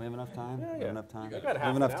time. We have enough time? Yeah, We yeah. have enough time? We got half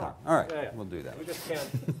have an enough hour. time. All right, Yeah, yeah. we'll do that. We just can't.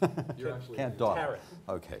 Can't dawdle. Carrot.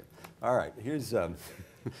 Okay. All right. Here's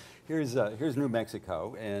New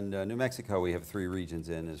Mexico, and New Mexico we have three regions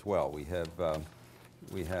in as well. We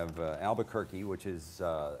have Albuquerque, which is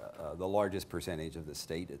the largest percentage of the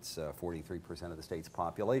state. It's 43% of the state's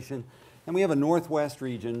population. And we have a northwest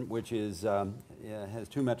region, which is, has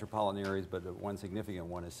two metropolitan areas, but one significant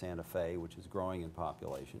one is Santa Fe, which is growing in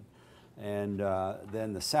population. And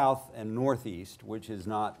then the south and northeast, which is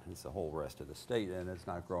not, it's the whole rest of the state, and it's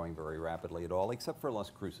not growing very rapidly at all, except for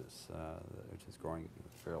Las Cruces, which is growing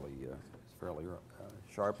fairly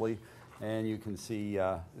sharply. And you can see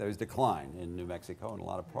there's decline in New Mexico, and a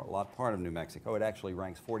lot part of New Mexico. It actually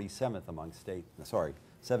ranks 47th among states, sorry,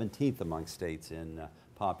 17th among states in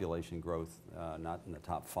population growth, not in the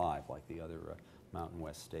top 5 like the other Mountain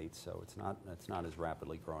West states. So it's not as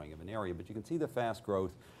rapidly growing of an area, but you can see the fast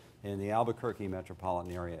growth in the Albuquerque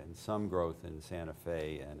metropolitan area and some growth in Santa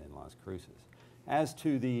Fe and in Las Cruces. As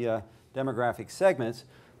to the demographic segments,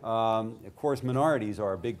 of course, minorities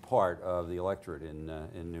are a big part of the electorate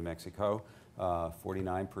in New Mexico,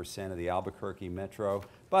 49% of the Albuquerque metro.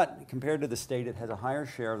 But compared to the state, it has a higher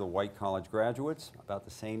share of the white college graduates, about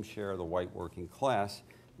the same share of the white working class,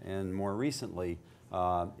 and more recently,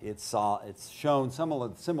 it's shown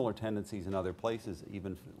some similar tendencies in other places,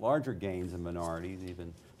 even larger gains in minorities,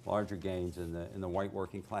 even larger gains in the white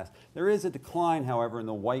working class. There is a decline, however, in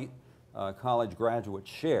the white college graduate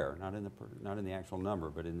share, not in the actual number,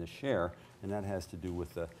 but in the share, and that has to do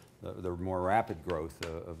with the more rapid growth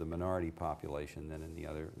of the minority population than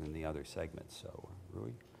in the other segments. So, Rui.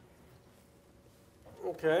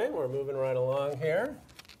 Okay, we're moving right along here.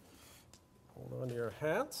 Hold on to your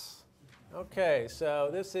hats. Okay, so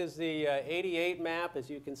this is the 88 map. As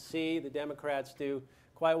you can see, the Democrats do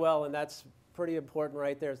quite well, and that's pretty important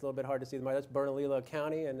right there. It's a little bit hard to see them. That's Bernalillo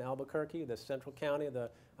County in Albuquerque, the central county of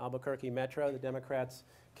the Albuquerque metro. The Democrats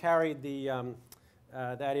carried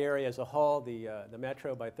that area as a whole, the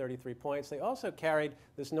metro, by 33 points. They also carried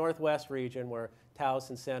this northwest region where Taos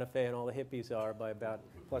and Santa Fe and all the hippies are by about,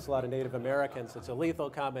 plus a lot of Native Americans. It's a lethal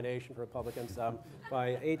combination for Republicans,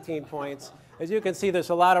 by 18 points. As you can see,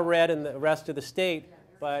 there's a lot of red in the rest of the state,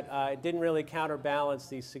 but it didn't really counterbalance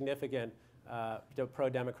these significant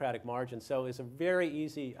pro-democratic margins. So it's a very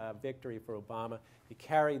easy victory for Obama. He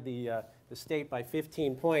carried the state by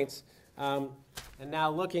 15 points. And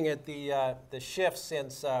now looking at the shifts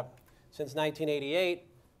since 1988,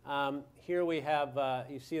 here we have,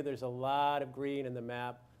 you see there's a lot of green in the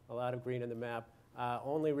map,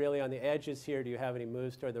 only really on the edges here do you have any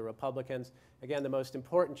moves toward the Republicans. Again, the most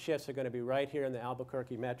important shifts are going to be right here in the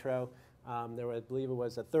Albuquerque metro. There was, I believe it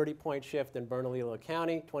was a 30-point shift in Bernalillo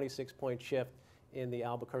County, 26-point shift in the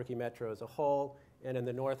Albuquerque metro as a whole. And in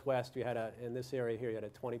the northwest, you had in this area here, you had a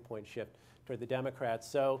 20-point shift toward the Democrats.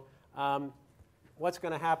 So what's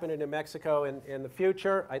going to happen in New Mexico in the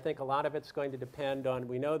future? I think a lot of it's going to depend on,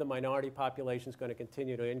 we know the minority population is going to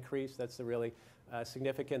continue to increase. That's the really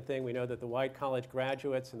significant thing. We know that the white college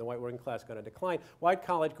graduates and the white working class are going to decline. White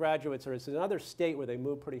college graduates are another state where they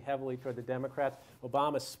move pretty heavily toward the Democrats.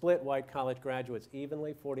 Obama split white college graduates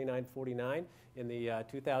evenly, 49-49, in the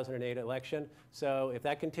 2008 election. So if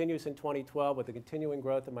that continues in 2012 with the continuing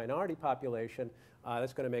growth of minority population,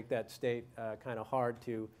 that's going to make that state kind of hard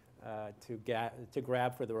to to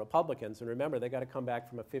grab for the Republicans. And remember, they got to come back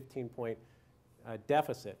from a 15-point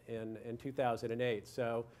deficit in 2008.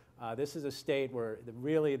 So this is a state where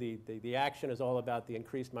really the action is all about the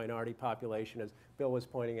increased minority population. As Bill was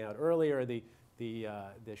pointing out earlier, the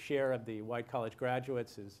share of the white college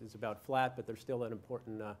graduates is about flat, but they're still an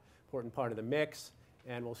important part of the mix.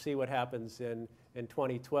 And we'll see what happens in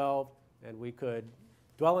 2012. And we could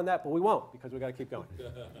dwell on that, but we won't, because we've got to keep going.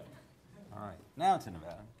 All right, now to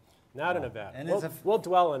Nevada. Now to Nevada. And We'll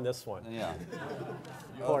dwell on this one. Yeah.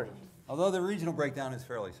 Important. Although the regional breakdown is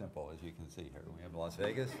fairly simple, as you can see here. We have Las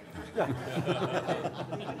Vegas. Why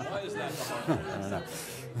is that the hard I don't know.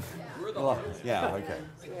 We're the Well, hardest. yeah, okay.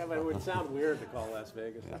 Yeah, but it would sound weird to call Las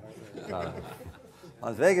Vegas.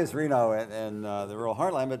 Las Vegas, Reno, and the rural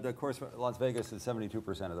heartland, but of course Las Vegas is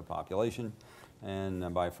 72% of the population,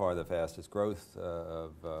 and by far the fastest growth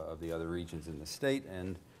of the other regions in the state.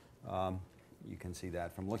 And you can see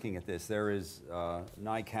that from looking at this. There is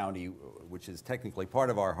Nye County, which is technically part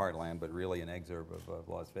of our heartland, but really an exurb of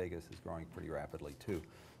Las Vegas, is growing pretty rapidly too.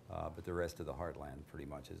 But the rest of the heartland pretty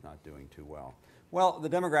much is not doing too well. Well, the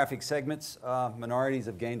demographic segments, minorities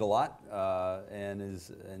have gained a lot and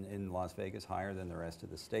is in Las Vegas higher than the rest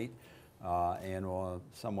of the state, and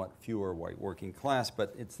somewhat fewer white working class.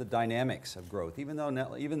 But it's the dynamics of growth. Even though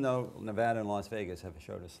Nevada and Las Vegas have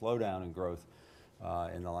showed a slowdown in growth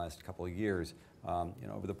in the last couple of years,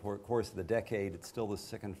 over the course of the decade, it's still the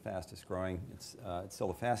second fastest growing. It's still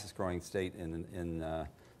the fastest growing state in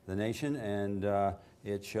the nation, and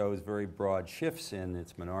it shows very broad shifts in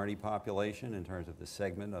its minority population in terms of the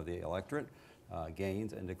segment of the electorate,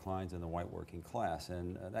 gains and declines in the white working class.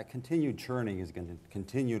 And that continued churning is going to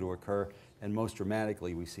continue to occur, and most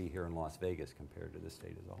dramatically we see here in Las Vegas compared to the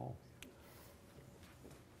state as a whole.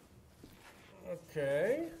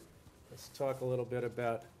 Okay, let's talk a little bit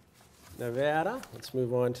about Nevada. Let's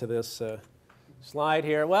move on to this slide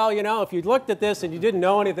here. Well, if you looked at this and you didn't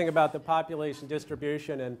know anything about the population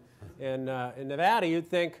distribution in Nevada, you'd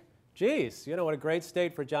think, geez, what a great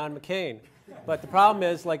state for John McCain. But the problem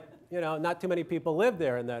is, not too many people live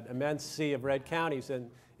there in that immense sea of red counties in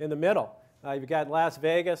the middle. You've got Las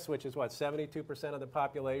Vegas, which is, 72% of the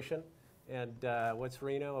population. And what's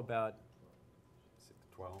Reno? About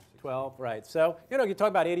 12, right. So, you talk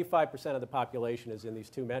about 85% of the population is in these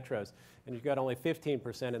two metros, and you've got only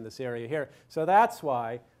 15% in this area here. So that's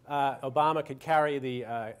why Obama could carry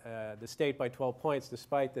the state by 12 points,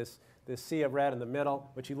 despite this sea of red in the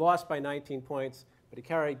middle, which he lost by 19 points, but he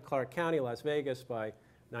carried Clark County, Las Vegas, by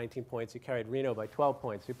 19 points. He carried Reno by 12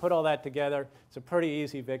 points. You put all that together, it's a pretty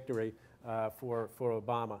easy victory for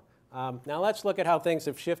Obama. Now let's look at how things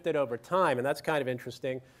have shifted over time, and that's kind of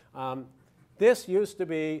interesting. This used to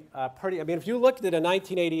be if you looked at a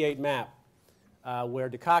 1988 map where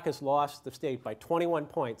Dukakis lost the state by 21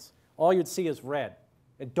 points, all you'd see is red,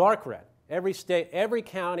 dark red. Every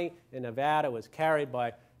county in Nevada was carried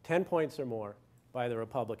by 10 points or more by the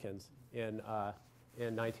Republicans in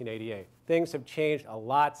 1988. Things have changed a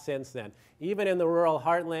lot since then. Even in the rural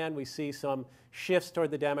heartland, we see some shifts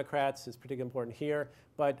toward the Democrats. It's particularly important here.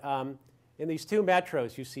 But in these two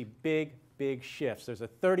metros, you see big shifts. There's a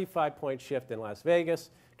 35-point shift in Las Vegas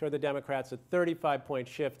toward the Democrats, a 35-point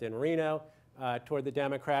shift in Reno toward the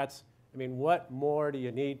Democrats. I mean, what more do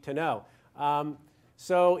you need to know?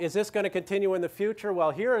 So is this going to continue in the future? Well,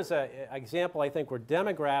 here is an example, I think, where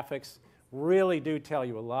demographics really do tell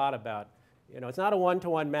you a lot about, it's not a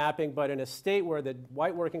one-to-one mapping, but in a state where the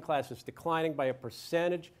white working class is declining by a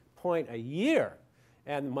percentage point a year,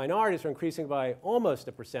 and minorities are increasing by almost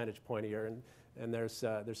a percentage point a year, and there's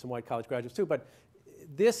some white college graduates too, but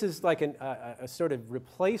this is like a sort of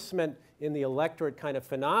replacement in the electorate kind of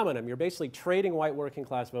phenomenon. You're basically trading white working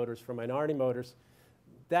class voters for minority voters.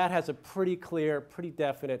 That has a pretty clear, pretty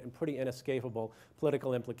definite, and pretty inescapable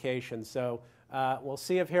political implication. So we'll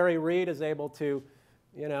see if Harry Reid is able to,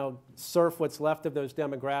 surf what's left of those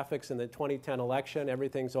demographics in the 2010 election.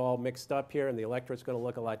 Everything's all mixed up here, and the electorate's going to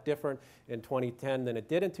look a lot different in 2010 than it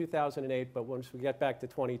did in 2008. But once we get back to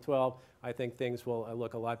 2012, I think things will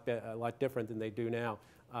look a lot different than they do now,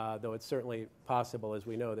 though it's certainly possible, as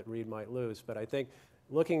we know, that Reid might lose. But I think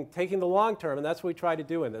taking the long term, and that's what we try to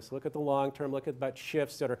do in this, look at the long term, look at about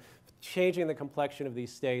shifts that are changing the complexion of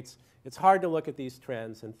these states. It's hard to look at these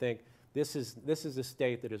trends and think, this is a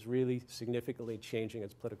state that is really significantly changing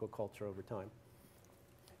its political culture over time.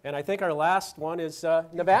 And I think our last one is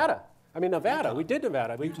Nevada. Nevada. We did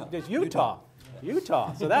Nevada. There's Utah.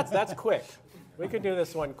 Utah. So that's quick. We could do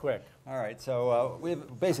this one quick. All right. So we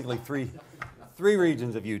have basically three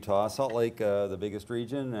regions of Utah. Salt Lake, the biggest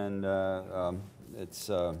region, and it's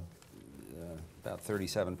about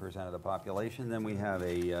 37% of the population. Then we have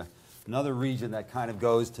another region that kind of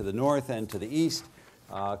goes to the north and to the east,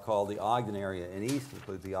 called the Ogden area in east,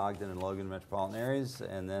 includes the Ogden and Logan metropolitan areas,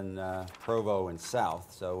 and then Provo in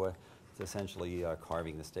south. So it's essentially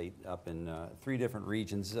carving the state up in 3 different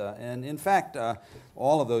regions. And in fact,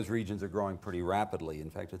 all of those regions are growing pretty rapidly. In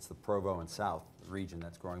fact, it's the Provo and south region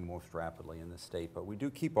that's growing most rapidly in the state. But we do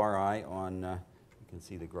keep our eye on, you can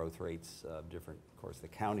see the growth rates of different, of course, the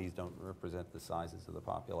counties don't represent the sizes of the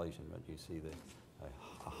population, but you see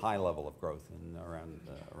a high level of growth in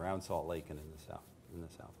around Salt Lake and in the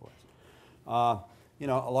southwest. You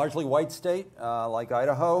know, a largely white state like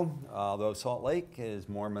Idaho, although Salt Lake is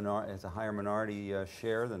has a higher minority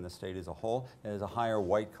share than the state as a whole. It has a higher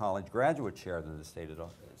white college graduate share than the state as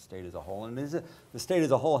a whole. And the state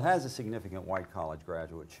as a whole has a significant white college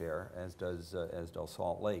graduate share, as does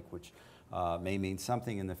Salt Lake, which may mean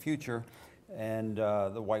something in the future. And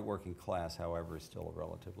the white working class, however, is still a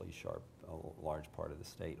relatively large part of the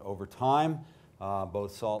state. Over time,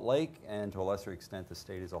 both Salt Lake and, to a lesser extent, the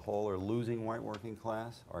state as a whole are losing white working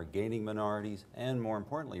class, are gaining minorities, and more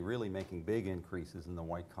importantly, really making big increases in the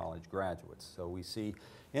white college graduates. So we see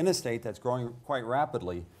in a state that's growing quite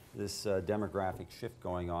rapidly this demographic shift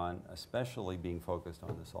going on, especially being focused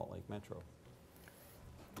on the Salt Lake metro.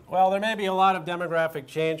 Well, there may be a lot of demographic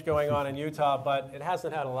change going on in Utah, but it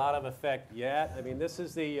hasn't had a lot of effect yet. I mean, this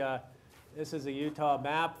is the Utah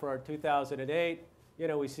map for 2008. You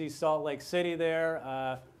know, we see Salt Lake City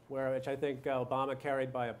there, which I think Obama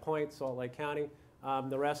carried by a point, Salt Lake County.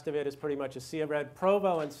 The rest of it is pretty much a sea of red.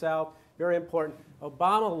 Provo and South, very important.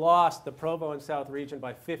 Obama lost the Provo and South region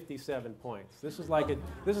by 57 points. This is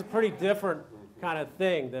a pretty different kind of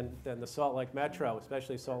thing than the Salt Lake Metro,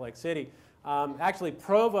 especially Salt Lake City. Actually,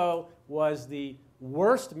 Provo was the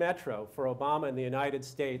worst metro for Obama in the United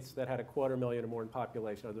States that had a 250,000 or more in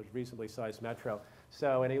population, or the reasonably sized metro.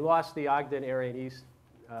 So, and he lost the Ogden area and east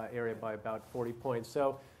area by about 40 points.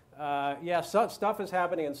 So, yeah, stuff is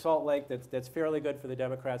happening in Salt Lake that's fairly good for the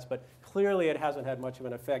Democrats, but clearly it hasn't had much of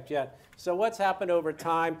an effect yet. So what's happened over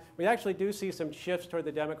time? We actually do see some shifts toward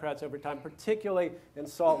the Democrats over time, particularly in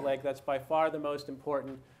Salt Lake. That's by far the most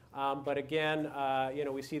important. But again, you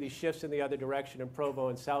know, we see these shifts in the other direction in Provo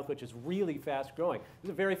and South, which is really fast growing. It's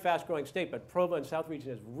a very fast growing state, but Provo and South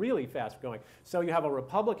region is really fast growing. So you have a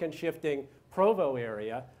Republican shifting Provo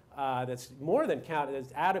area that's more than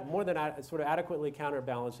sort of adequately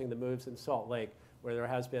counterbalancing the moves in Salt Lake, where there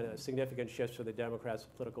has been a significant shift for the Democrats.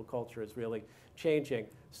 Political culture is really changing.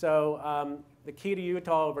 So the key to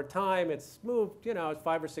Utah over time, it's moved, you know,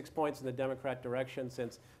 5 or 6 points in the Democrat direction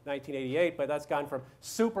since 1988, but that's gone from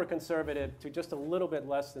super conservative to just a little bit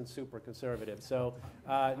less than super conservative. So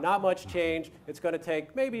not much change. It's going to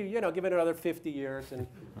take maybe, you know, give it another 50 years, and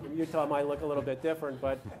Utah might look a little bit different,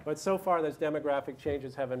 but so far those demographic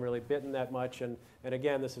changes haven't really bitten that much, and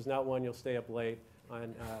again, this is not one you'll stay up late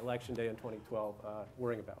on Election Day in 2012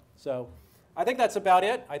 worrying about. So I think that's about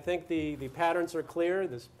it. I think the patterns are clear.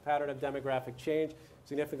 This pattern of demographic change,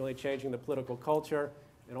 significantly changing the political culture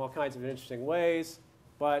in all kinds of interesting ways.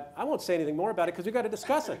 But I won't say anything more about it because we've got to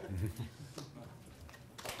discuss it.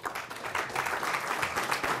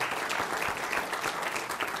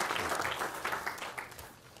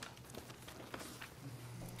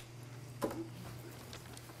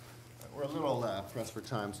 We're a little pressed for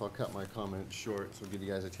time, so I'll cut my comments short, so we'll give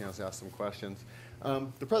you guys a chance to ask some questions.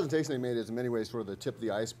 The presentation they made is in many ways sort of the tip of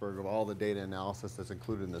the iceberg of all the data analysis that's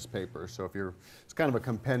included in this paper. So it's kind of a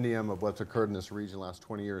compendium of what's occurred in this region the last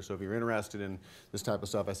 20 years. So if you're interested in this type of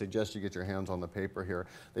stuff, I suggest you get your hands on the paper here.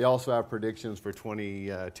 They also have predictions for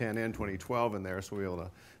 2010 and 2012 in there, so we'll be able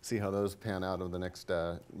to see how those pan out over the next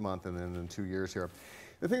month and then in 2 years here.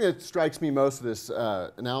 The thing that strikes me most of this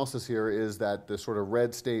analysis here is that the sort of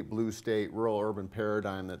red state, blue state, rural-urban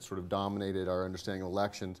paradigm that sort of dominated our understanding of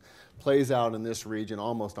elections plays out in this region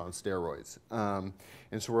almost on steroids.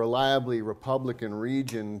 And so a reliably Republican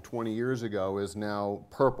region 20 years ago is now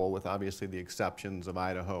purple, with obviously the exceptions of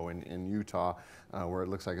Idaho and Utah, where it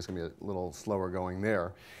looks like it's going to be a little slower going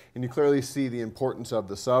there. And you clearly see the importance of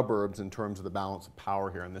the suburbs in terms of the balance of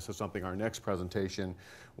power here, and this is something our next presentation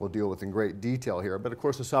will deal with in great detail here. But of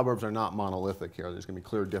course, the suburbs are not monolithic here. There's going to be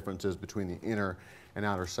clear differences between the inner and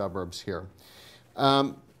outer suburbs here.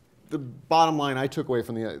 The bottom line I took away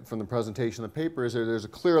from the presentation of the paper is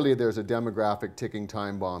clearly there's a demographic ticking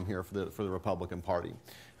time bomb here for the Republican Party.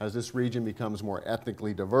 As this region becomes more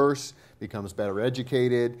ethnically diverse, becomes better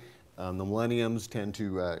educated, the millenniums tend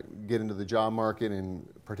to get into the job market and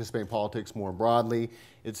participate in politics more broadly.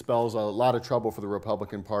 It spells a lot of trouble for the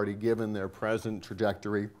Republican Party given their present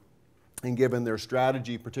trajectory and given their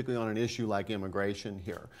strategy, particularly on an issue like immigration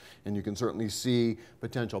here. And you can certainly see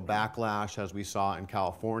potential backlash, as we saw in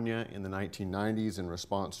California in the 1990s in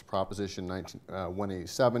response to Proposition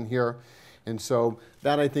 187 here. And so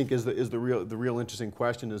that, I think, is the real interesting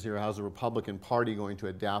question is here, how's the Republican Party going to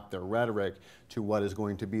adapt their rhetoric to what is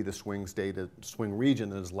going to be the swing region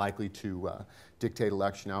that is likely to dictate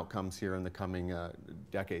election outcomes here in the coming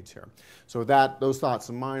decades here. So with that, those thoughts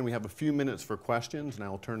in mind, we have a few minutes for questions, and I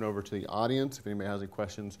will turn it over to the audience if anybody has any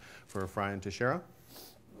questions for Fry and Teixeira.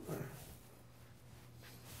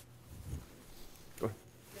 Go ahead.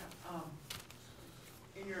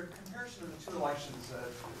 In your comparison of the two elections,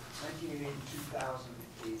 1988 and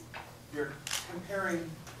 2008, you're comparing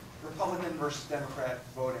Republican versus Democrat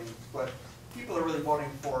voting, but people are really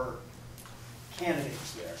voting for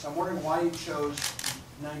candidates there. So I'm wondering why you chose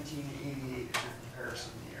 1988 as your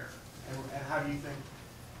comparison year, and how do you think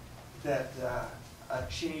that a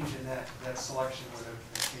change in that selection would have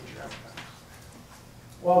changed your outcome?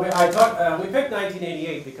 Well, we picked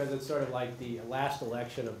 1988 because it's sort of like the last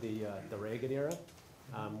election of the Reagan era,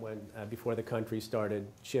 when before the country started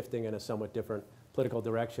shifting in a somewhat different political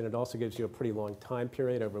direction. It also gives you a pretty long time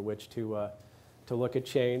period over which to look at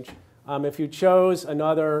change. If you chose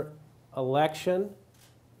another election,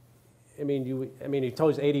 you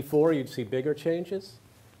chose 84, you'd see bigger changes.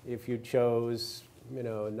 If you chose,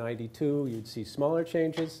 92, you'd see smaller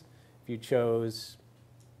changes. If you chose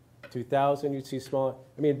 2000, you'd see smaller.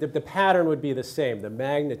 The pattern would be the same. The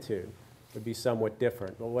magnitude would be somewhat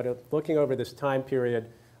different. But looking over this time period,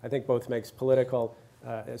 I think both makes political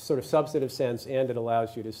sort of substantive sense, and it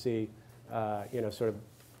allows you to see, sort of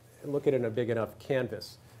look at it in a big enough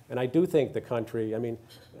canvas. And I do think the country,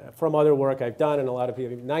 from other work I've done and a lot of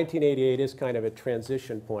people, 1988 is kind of a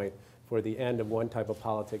transition point for the end of one type of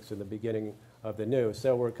politics and the beginning of the new.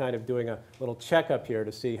 So we're kind of doing a little checkup here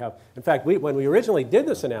to see how, in fact, when we originally did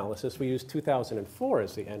this analysis, we used 2004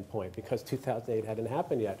 as the end point because 2008 hadn't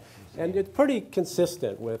happened yet. And it's pretty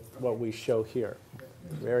consistent with what we show here,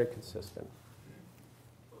 very consistent.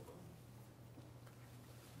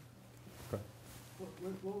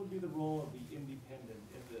 What would be the role of the independent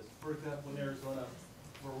in this? For example, in Arizona,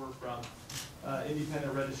 where we're from,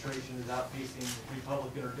 independent registration is outpacing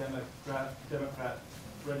Republican or Democrat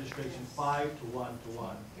registration 5 to 1 to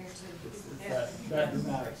 1. It's that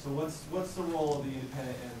dramatic. So what's the role of the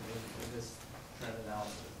independent in this trend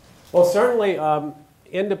analysis? Well, certainly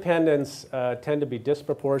independents tend to be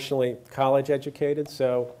disproportionately college educated.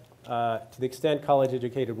 So to the extent college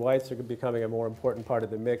educated whites are becoming a more important part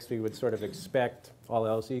of the mix, we would sort of expect, all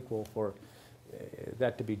else equal, for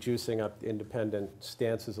that to be juicing up independent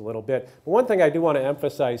stances a little bit. But one thing I do want to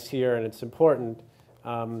emphasize here, and it's important,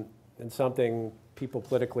 and something people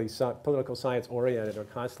political science oriented are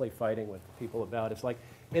constantly fighting with people about, it's like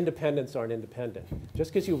independents aren't independent.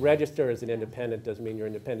 Just because you register as an independent doesn't mean you're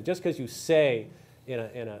independent. Just because you say in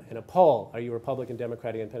a poll, are you Republican,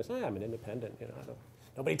 Democratic, Independent? I'm an independent.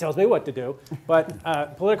 Nobody tells me what to do. But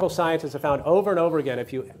political scientists have found over and over again,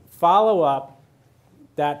 if you follow up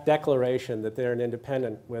that declaration that they're an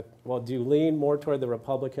independent with, well, do you lean more toward the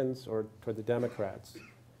Republicans or toward the Democrats?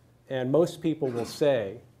 And most people will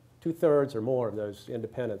say, 2/3 or more of those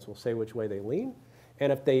independents will say which way they lean.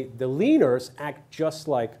 And if the leaners act just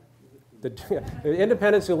like the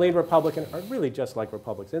independents who lean Republican are really just like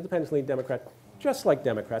Republicans. Independents lean Democrat just like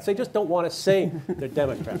Democrats. They just don't want to say they're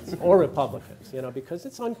Democrats or Republicans, because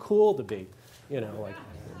it's uncool to be, like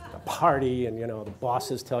a party and, the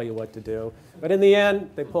bosses tell you what to do. But in the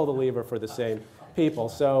end, they pull the lever for the same people.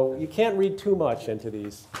 So you can't read too much into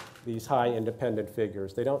these high independent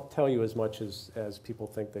figures. They don't tell you as much as people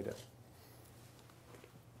think they do.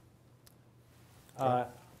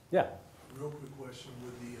 Yeah? Real quick question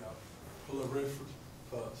with the proliferation.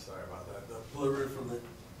 Sorry about that. The proliferation.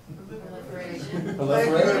 Thank you,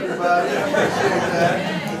 everybody. I appreciate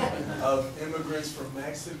that. Of immigrants from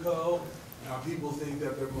Mexico. Now, people think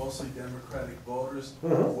that they're mostly Democratic voters.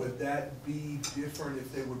 Mm-hmm. Would that be different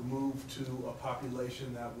if they would move to a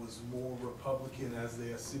population that was more Republican as they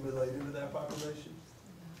assimilate into that population?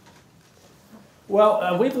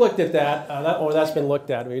 Well, we've looked at that, that's been looked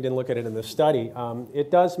at. We didn't look at it in the study.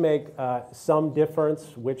 It does make some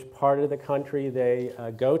difference which part of the country they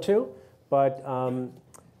go to, but,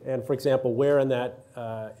 and for example, where in that,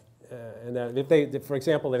 for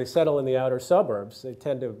example, if they settle in the outer suburbs, they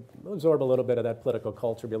tend to absorb a little bit of that political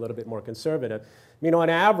culture, be a little bit more conservative. On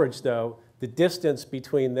average, though, the distance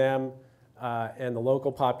between them and the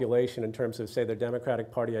local population in terms of, say, their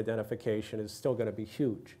Democratic Party identification is still going to be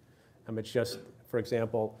huge. It's just, for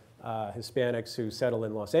example, Hispanics who settle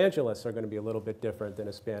in Los Angeles are going to be a little bit different than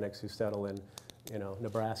Hispanics who settle in you know,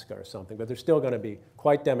 Nebraska or something, but they're still going to be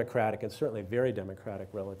quite Democratic and certainly very Democratic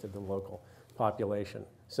relative to the local population.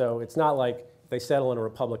 So it's not like they settle in a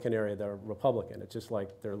Republican area, they're Republican. It's just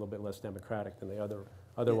like they're a little bit less Democratic than they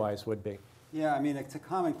otherwise would be. Yeah, I mean, it's a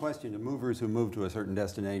common question. Do movers who move to a certain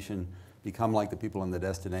destination become like the people in the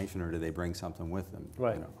destination, or do they bring something with them?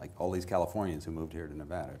 Right. You know, like all these Californians who moved here to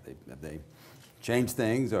Nevada. Have they changed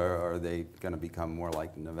things, or are they going to become more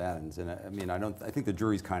like the Nevadans? And I mean, I think the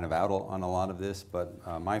jury's kind of out on a lot of this,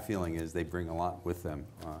 but my feeling is they bring a lot with them,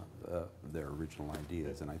 their original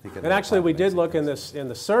ideas, and I think. And actually, we did look in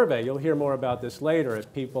the survey. You'll hear more about this later.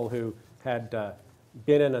 At people who had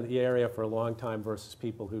been in the area for a long time versus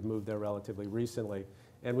people who'd moved there relatively recently.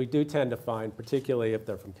 And we do tend to find, particularly if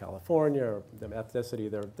they're from California or the ethnicity,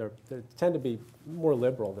 they tend to be more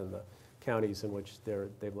liberal than the counties in which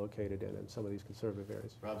they've located in some of these conservative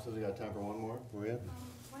areas. Rob says we got time for one more. Maria?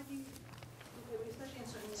 Why do you, especially in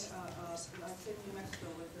certain, like say New Mexico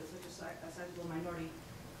with such a sizable minority,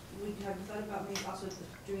 have you thought about maybe also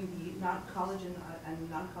doing the non-college and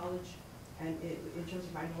non-college and in terms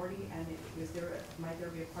of minority, and might there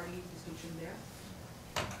be a party distinction there?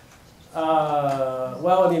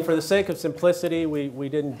 Well, I mean, for the sake of simplicity, we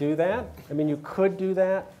didn't do that. I mean, you could do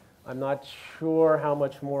that. I'm not sure how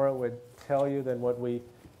much more it would tell you than what we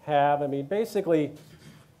have. I mean, basically,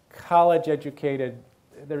 college-educated,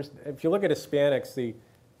 if you look at Hispanics, the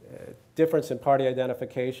difference in party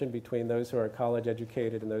identification between those who are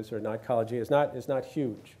college-educated and those who are not college-educated is not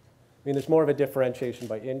huge. I mean, there's more of a differentiation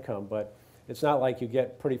by income, but it's not like you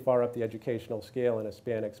get pretty far up the educational scale and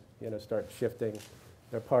Hispanics, you know, start shifting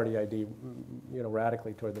their party ID, you know,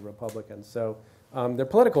 radically toward the Republicans. So their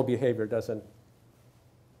political behavior doesn't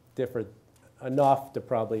differ enough to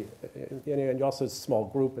probably, and also it's a small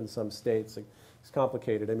group in some states. It's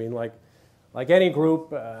complicated. I mean, like any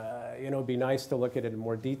group, you know, it'd be nice to look at it in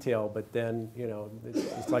more detail, but then, you know,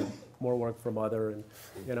 it's like more work from other, and,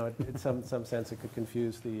 you know, in some sense it could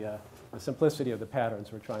confuse the simplicity of the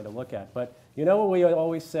patterns we're trying to look at. But you know what we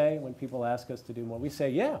always say when people ask us to do more? We say,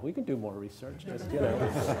 yeah, we can do more research. Just, you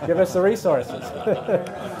know, give us the resources.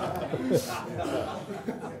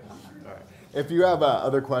 If you have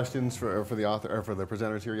other questions for the author or for the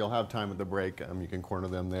presenters here, you'll have time at the break. You can corner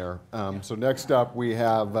them there. So next up, we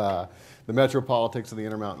have the metro politics of the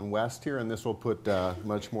Intermountain West here, and this will put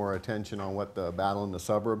much more attention on what the battle in the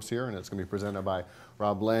suburbs here, and it's going to be presented by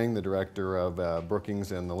Rob Lang, the director of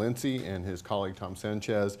Brookings and the Lindsay, and his colleague Tom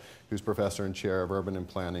Sanchez, who's professor and chair of urban and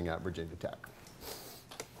planning at Virginia Tech.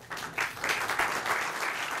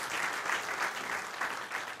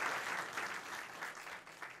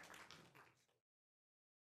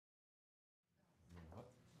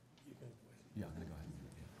 Yeah, I'm going to go ahead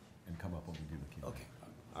and come up when we do the Q&A. Okay.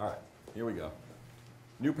 All right, here we go.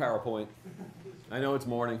 New PowerPoint. I know it's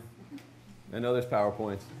morning. I know there's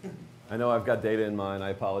PowerPoints. I know I've got data in mind. I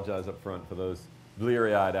apologize up front for those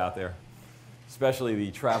bleary-eyed out there, especially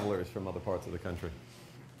the travelers from other parts of the country.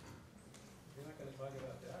 You're not going to talk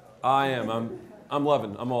about that, I am. I'm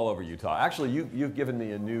loving. I'm all over Utah. Actually, you've given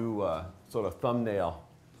me a new sort of thumbnail,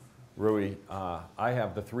 Rui. I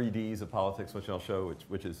have the 3 Ds of politics, which I'll show,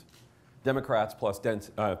 which is Democrats plus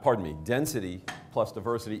density plus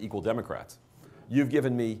diversity equal Democrats. You've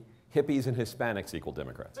given me hippies and Hispanics equal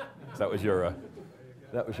Democrats. So that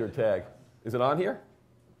was your tag. Is it on here?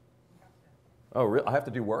 Oh, really? I have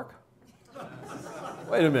to do work?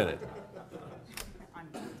 Wait a minute.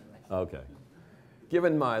 Okay.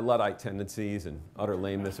 Given my Luddite tendencies and utter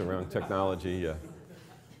lameness around technology,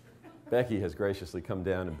 Becky has graciously come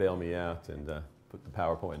down and bailed me out and put the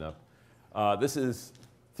PowerPoint up. This is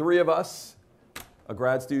 3 of us, a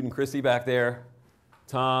grad student, Chrissy back there,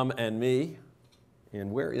 Tom and me. And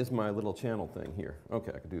where is my little channel thing here?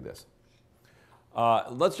 Okay, I can do this.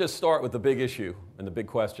 Let's just start with the big issue and the big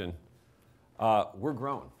question. We're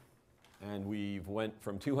growing. And we've went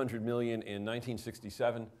from 200 million in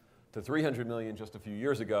 1967 to 300 million just a few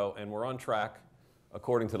years ago, and we're on track,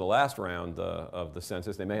 according to the last round of the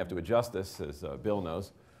census. They may have to adjust this, as Bill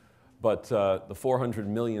knows. But the 400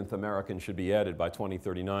 millionth American should be added by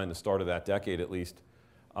 2039, the start of that decade at least.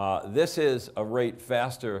 This is a rate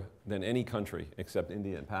faster than any country except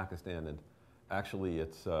India and Pakistan, and actually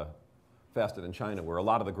it's faster than China, where a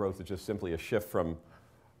lot of the growth is just simply a shift from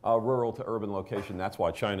rural to urban location. That's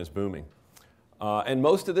why China's booming. And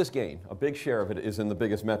most of this gain, a big share of it, is in the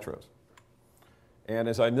biggest metros. And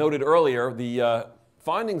as I noted earlier, the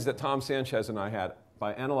findings that Tom Sanchez and I had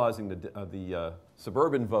by analyzing the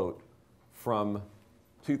suburban vote from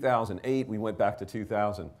 2008, we went back to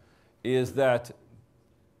 2000, is that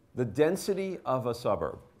the density of a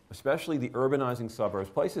suburb, especially the urbanizing suburbs,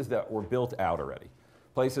 places that were built out already,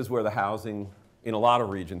 places where the housing in a lot of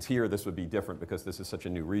regions. Here, this would be different because this is such a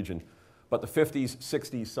new region. But the 50s,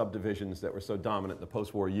 60s subdivisions that were so dominant in the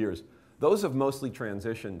post-war years, those have mostly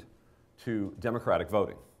transitioned to Democratic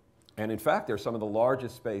voting. And in fact, they're some of the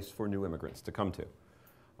largest space for new immigrants to come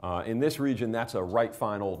to. In this region, that's a right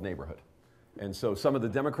fine old neighborhood. And so some of the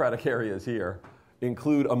Democratic areas here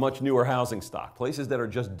include a much newer housing stock. Places that are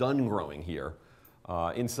just done growing here,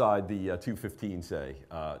 inside the 215, say,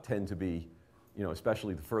 tend to be,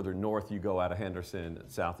 especially the further north you go out of Henderson,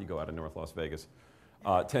 south you go out of North Las Vegas,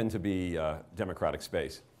 tend to be Democratic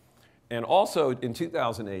space. And also in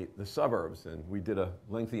 2008, the suburbs, and we did a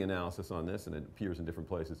lengthy analysis on this, and it appears in different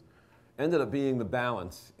places, ended up being the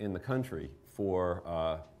balance in the country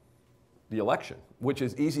for the election, which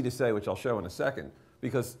is easy to say, which I'll show in a second,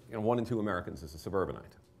 because 1 in 2 Americans is a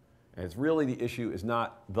suburbanite. And it's really the issue is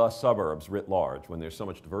not the suburbs writ large when there's so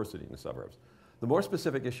much diversity in the suburbs. The more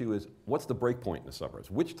specific issue is what's the break point in the suburbs?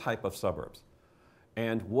 Which type of suburbs?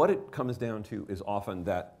 And what it comes down to is often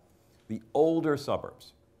that the older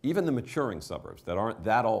suburbs, even the maturing suburbs that aren't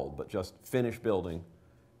that old but just finished building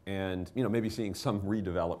and maybe seeing some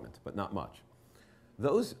redevelopment, but not much,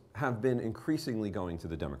 those have been increasingly going to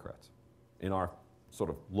the Democrats in our sort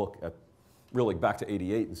of look at really back to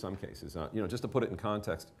 '88 in some cases. Just to put it in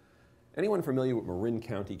context, anyone familiar with Marin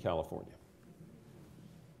County, California?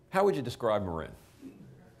 How would you describe Marin?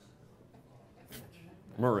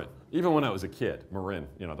 Marin. Even when I was a kid, Marin.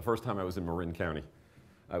 The first time I was in Marin County,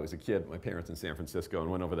 I was a kid, my parents in San Francisco, and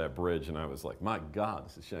went over that bridge, and I was like, my God,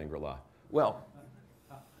 this is Shangri-La. Well,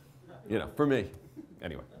 for me,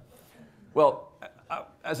 anyway. Well,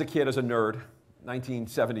 as a kid, as a nerd,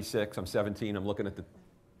 1976, I'm 17, I'm looking at the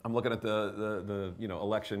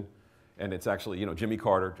election, and it's actually, Jimmy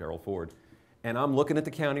Carter, Gerald Ford, and I'm looking at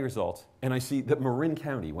the county results, and I see that Marin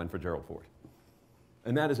County went for Gerald Ford.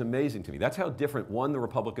 And that is amazing to me. That's how different, 1, the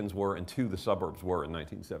Republicans were, and 2, the suburbs were in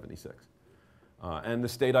 1976. And the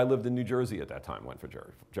state I lived in, New Jersey, at that time went for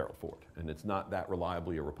Gerald Ford. And it's not that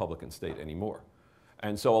reliably a Republican state anymore.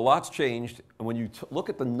 And so a lot's changed. And when you look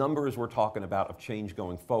at the numbers we're talking about of change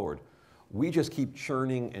going forward, we just keep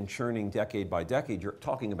churning and churning decade by decade. You're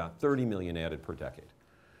talking about 30 million added per decade.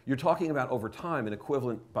 You're talking about over time an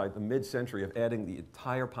equivalent by the mid-century of adding the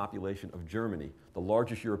entire population of Germany, the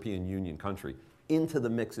largest European Union country, into the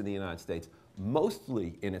mix in the United States,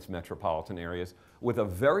 mostly in its metropolitan areas, with a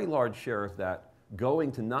very large share of that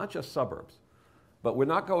going to not just suburbs, but we're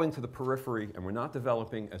not going to the periphery and we're not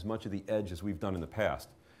developing as much of the edge as we've done in the past.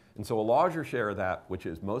 And so a larger share of that, which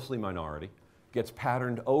is mostly minority, gets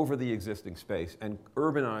patterned over the existing space and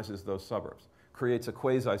urbanizes those suburbs, creates a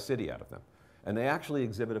quasi-city out of them. And they actually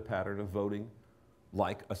exhibit a pattern of voting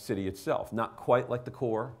like a city itself, not quite like the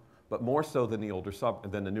core, but more so than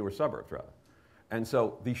the newer suburbs, rather. And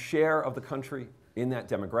so the share of the country in that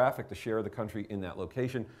demographic, the share of the country in that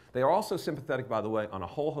location, they are also sympathetic, by the way, on a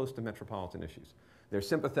whole host of metropolitan issues. They're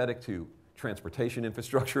sympathetic to transportation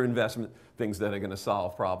infrastructure investment, things that are going to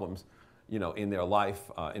solve problems, in their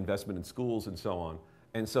life, investment in schools and so on.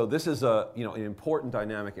 And so this is an important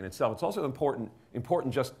dynamic in itself. It's also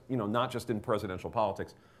important just, not just in presidential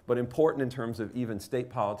politics, but important in terms of even state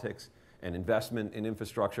politics and investment in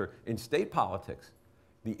infrastructure. In state politics,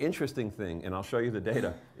 the interesting thing, and I'll show you the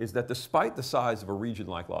data, is that despite the size of a region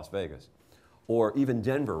like Las Vegas, or even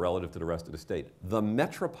Denver relative to the rest of the state, the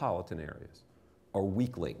metropolitan areas are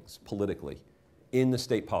weaklings politically in the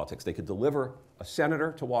state politics. They could deliver a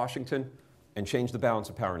senator to Washington and change the balance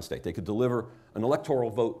of power in the state. They could deliver an electoral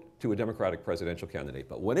vote to a Democratic presidential candidate.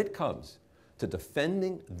 But when it comes to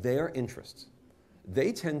defending their interests,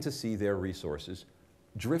 they tend to see their resources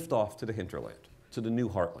drift off to the hinterland, to the new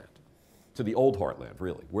heartland. To the old heartland,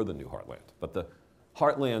 really. We're the new heartland. But the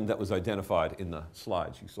heartland that was identified in the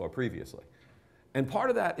slides you saw previously. And part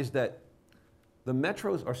of that is that the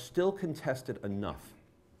metros are still contested enough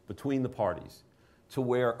between the parties to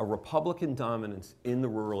where a Republican dominance in the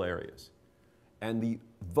rural areas and the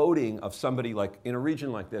voting of somebody like, in a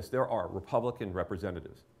region like this, there are Republican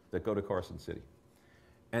representatives that go to Carson City.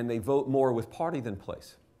 And they vote more with party than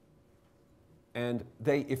place. And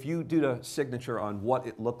if you did a signature on what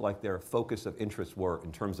it looked like their focus of interest were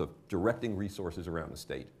in terms of directing resources around the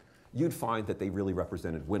state, you'd find that they really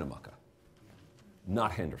represented Winnemucca,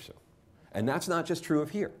 not Henderson. And that's not just true of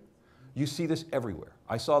here. You see this everywhere.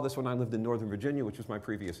 I saw this when I lived in Northern Virginia, which was my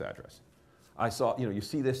previous address. I saw, you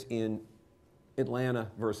see this in Atlanta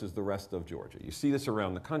versus the rest of Georgia. You see this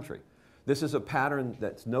around the country. This is a pattern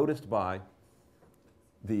that's noticed by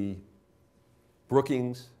the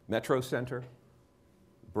Brookings Metro Center,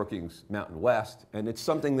 Brookings Mountain West, and it's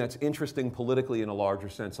something that's interesting politically in a larger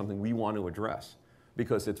sense, something we want to address.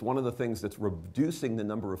 because it's one of the things that's reducing the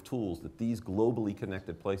number of tools that these globally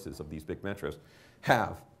connected places of these big metros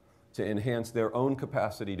have to enhance their own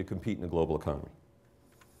capacity to compete in the global economy.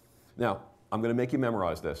 Now, I'm going to make you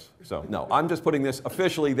memorize this. So, no, I'm just putting this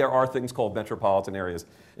officially. There are things called metropolitan areas.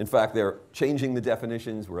 In fact, they're changing the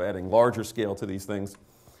definitions. We're adding larger scale to these things.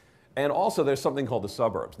 And also, there's something called the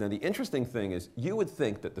suburbs. Now, the interesting thing is, you would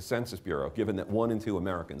think that the Census Bureau, given that 1 in 2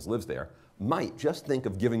 Americans lives there, might just think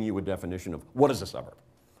of giving you a definition of what is a suburb.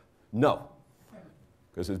 No.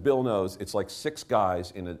 Because as Bill knows, it's like 6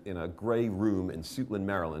 guys in a gray room in Suitland,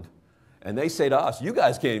 Maryland. And they say to us, you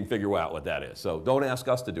guys can't even figure out what that is, so don't ask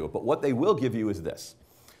us to do it. But what they will give you is this.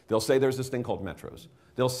 They'll say there's this thing called metros.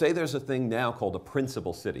 They'll say there's a thing now called a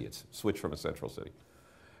principal city. It's switched from a central city.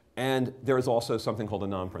 And there is also something called a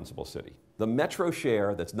non-principal city. The metro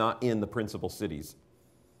share that's not in the principal cities,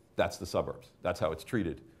 that's the suburbs. That's how it's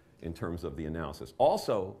treated in terms of the analysis.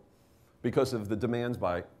 Also, because of the demands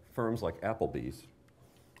by firms like Applebee's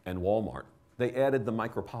and Walmart, they added the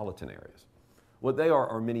micropolitan areas. What they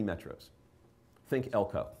are mini metros. Think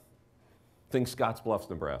Elko. Think Scottsbluffs,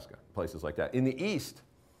 Nebraska, places like that. In the east,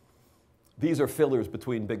 these are fillers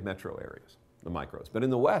between big metro areas, the micros. But in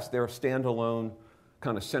the west, they're standalone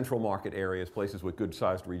kind of central market areas, places with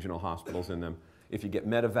good-sized regional hospitals in them. If you get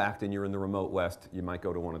medevaced and you're in the remote west, you might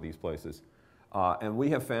go to one of these places. And we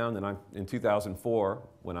have found, and in 2004,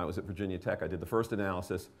 when I was at Virginia Tech, I did the first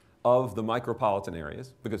analysis of the micropolitan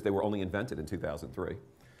areas, because they were only invented in 2003.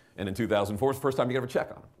 And in 2004, it's the first time you could ever check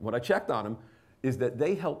on them. What I checked on them is that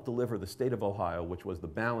they helped deliver the state of Ohio, which was the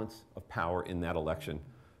balance of power in that election,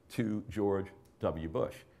 to George W.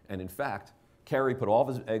 Bush. And in fact, Kerry put all of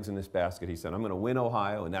his eggs in this basket. He said, I'm going to win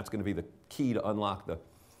Ohio, and that's going to be the key to unlock the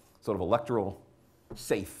sort of electoral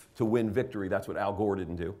safe to win victory. That's what Al Gore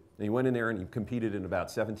didn't do. And he went in there and he competed in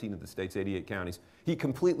about 17 of the state's 88 counties. He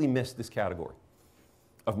completely missed this category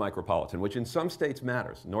of micropolitan, which in some states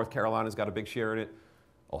matters. North Carolina's got a big share in it.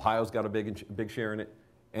 Ohio's got a big share in it,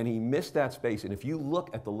 and he missed that space. And if you look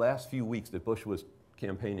at the last few weeks that Bush was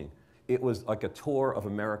campaigning, it was like a tour of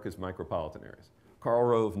America's micropolitan areas. Karl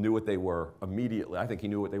Rove knew what they were immediately. I think he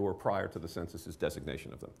knew what they were prior to the census's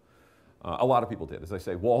designation of them. A lot of people did. As I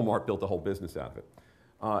say, Walmart built a whole business out of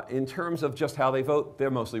it. In terms of just how they vote, they're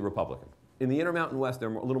mostly Republican. In the Intermountain West,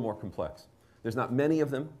 they're a little more complex. There's not many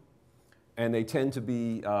of them, and they tend to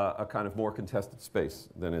be a kind of more contested space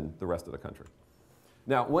than in the rest of the country.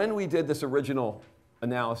 Now, when we did this original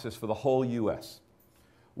analysis for the whole US,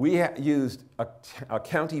 we used a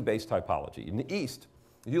county-based typology. In the east,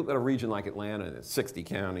 if you look at a region like Atlanta, it's 60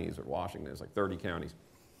 counties, or Washington, it's like 30 counties.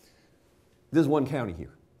 There's one county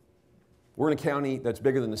here. We're in a county that's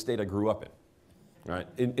bigger than the state I grew up in. Right?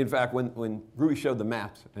 In fact, when Rui showed the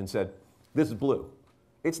maps and said, this is blue,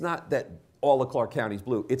 it's not that all of Clark County is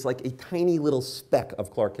blue. It's like a tiny little speck of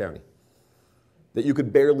Clark County that you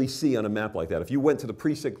could barely see on a map like that. If you went to the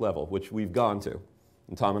precinct level, which we've gone to,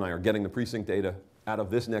 and Tom and I are getting the precinct data out of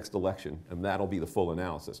this next election, and that'll be the full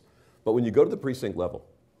analysis. But when you go to the precinct level,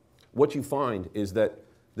 what you find is that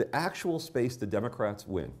the actual space the Democrats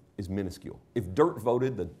win is minuscule. If dirt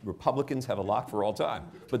voted, the Republicans have a lock for all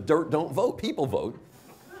time. But dirt don't vote, people vote.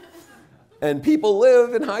 And people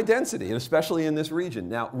live in high density, and especially in this region.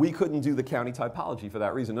 Now, we couldn't do the county typology for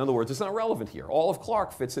that reason. In other words, it's not relevant here. All of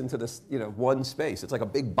Clark fits into this, one space. It's like a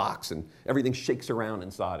big box, and everything shakes around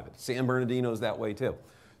inside of it. San Bernardino's that way, too.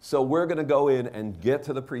 So we're going to go in and get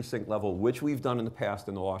to the precinct level, which we've done in the past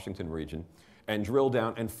in the Washington region, and drill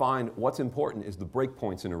down and find what's important is the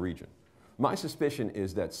breakpoints in a region. My suspicion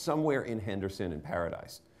is that somewhere in Henderson and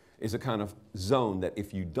Paradise is a kind of zone that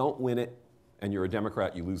if you don't win it and you're a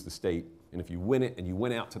Democrat, you lose the state. And if you win it and you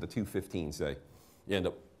win out to the 215, say, you end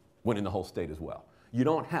up winning the whole state as well. You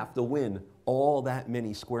don't have to win all that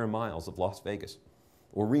many square miles of Las Vegas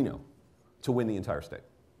or Reno to win the entire state.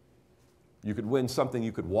 You could win something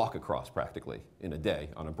you could walk across practically in a day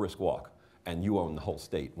on a brisk walk, and you own the whole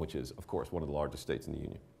state, which is, of course, one of the largest states in the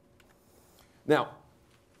Union. Now,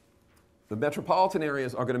 the metropolitan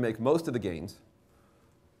areas are going to make most of the gains.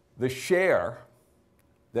 The share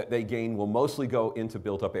that they gain will mostly go into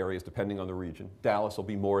built-up areas depending on the region. Dallas will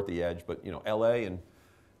be more at the edge, but LA and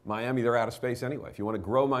Miami, they're out of space anyway. If you want to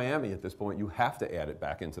grow Miami at this point, you have to add it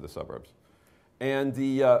back into the suburbs. And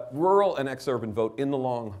the rural and exurban vote in the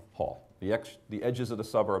long haul, the edges of the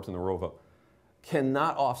suburbs and the rural vote,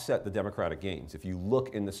 cannot offset the Democratic gains if you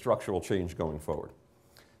look in the structural change going forward.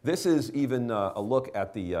 This is even a look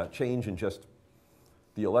at the change in just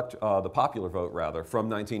the popular vote, rather, from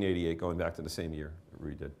 1988 going back to the same year that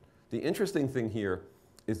Reid did. The interesting thing here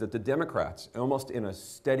is that the Democrats, almost in a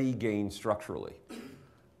steady gain structurally,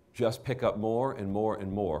 just pick up more and more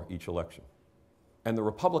and more each election. and the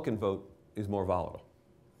Republican vote is more volatile.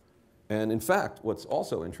 And in fact, what's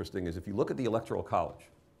also interesting is if you look at the Electoral College,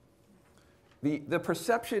 the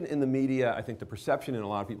perception in the media, I think the perception in a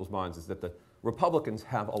lot of people's minds is that the Republicans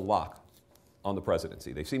have a lock on the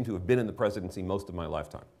presidency. They seem to have been in the presidency most of my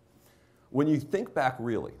lifetime. When you think back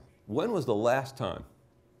really, when was the last time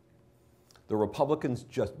the Republicans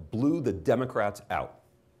just blew the Democrats out?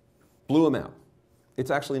 Blew them out.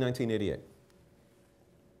 It's actually 1988.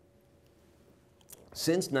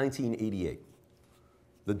 Since 1988,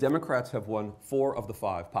 the Democrats have won 4 of the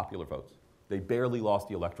 5 popular votes. They barely lost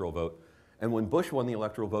the electoral vote. And when Bush won the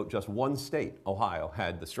electoral vote, just one state, Ohio,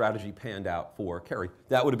 had the strategy panned out for Kerry.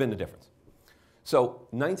 That would have been the difference. So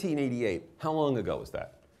 1988, how long ago was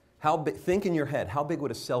that? Think in your head, how big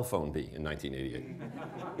would a cell phone be in 1988?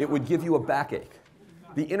 It would give you a backache.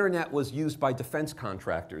 The internet was used by defense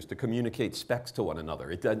contractors to communicate specs to one another.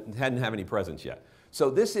 It hadn't have any presence yet. So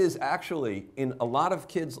this is actually, in a lot of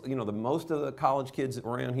kids, most of the college kids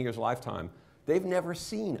around here's lifetime, they've never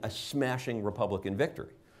seen a smashing Republican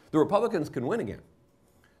victory. The Republicans can win again.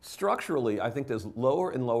 Structurally, I think there's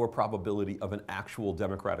lower and lower probability of an actual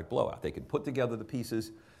Democratic blowout. They can put together the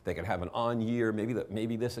pieces. They can have an on year.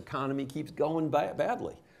 Maybe this economy keeps going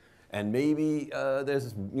badly. And maybe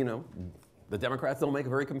the Democrats don't make a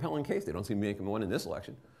very compelling case. They don't seem to make them one in this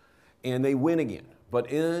election. And they win again.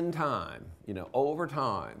 But in time, over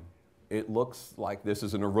time, it looks like this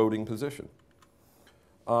is an eroding position.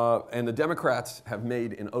 And the Democrats have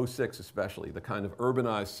made in 06 especially the kind of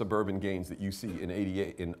urbanized suburban gains that you see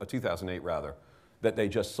in 2008 rather, that they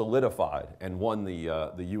just solidified and won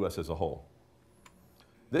the U.S. as a whole.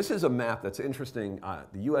 This is a map that's interesting.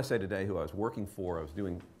 The USA Today, who I was working for, I was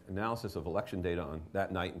doing analysis of election data on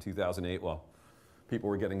that night in 2008 while people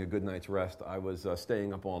were getting a good night's rest. I was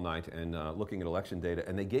staying up all night and looking at election data,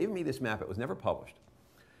 and they gave me this map. It was never published.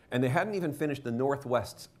 And they hadn't even finished the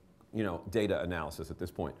Northwest's data analysis at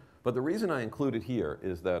this point. But the reason I include it here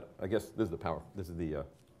is that, I guess this is the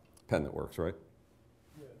pen that works, right?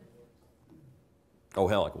 Oh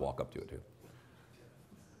hell, I could walk up to it too.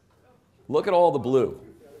 Look at all the blue.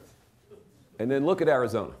 And then look at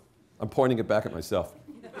Arizona. I'm pointing it back at myself.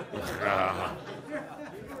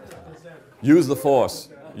 Use the force.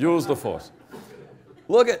 Use the force.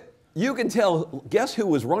 You can tell, guess who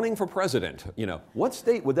was running for president? What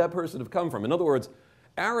state would that person have come from? In other words,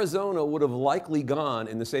 Arizona would have likely gone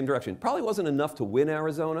in the same direction. Probably wasn't enough to win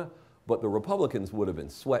Arizona, but the Republicans would have been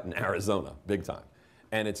sweating Arizona big time.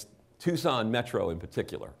 And it's Tucson Metro in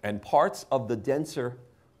particular, and parts of the denser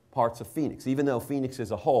parts of Phoenix. Even though Phoenix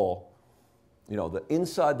as a whole, the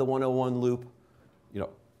inside the 101 loop,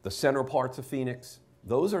 the center parts of Phoenix,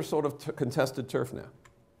 those are sort of contested turf now.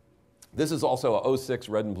 This is also a 06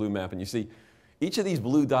 red and blue map, and you see each of these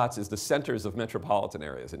blue dots is the centers of metropolitan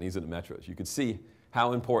areas, and these are the metros. You could see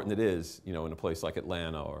how important it is, in a place like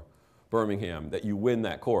Atlanta or Birmingham, that you win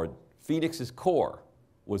that core. Phoenix's core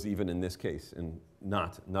was even in this case, and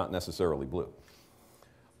not necessarily blue.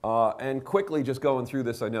 And quickly, just going through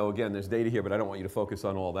this, I know, again, there's data here, but I don't want you to focus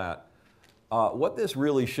on all that. What this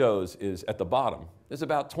really shows is, at the bottom, there's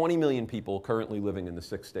about 20 million people currently living in the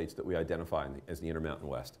 6 states that we identify as the Intermountain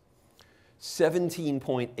West.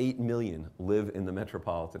 17.8 million live in the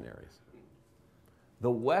metropolitan areas. The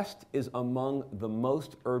West is among the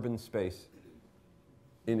most urban space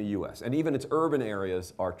in the US. And even its urban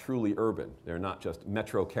areas are truly urban. They're not just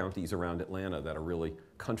metro counties around Atlanta that are really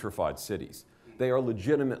countrified cities. They are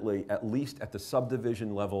legitimately, at least at the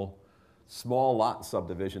subdivision level, small lot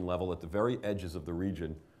subdivision level, at the very edges of the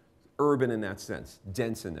region, urban in that sense,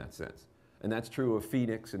 dense in that sense. And that's true of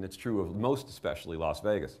Phoenix, and it's true of most especially Las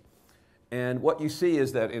Vegas. And what you see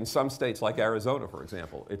is that in some states like Arizona, for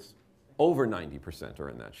example, it's over 90% are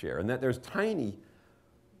in that share. And that there's tiny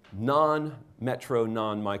non-metro,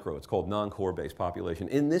 non-micro, it's called non-core based population.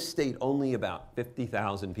 In this state, only about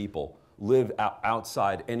 50,000 people live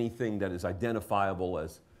outside anything that is identifiable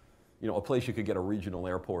as, a place you could get a regional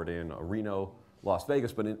airport in, a Reno, Las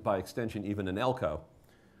Vegas, but by extension, even an Elko.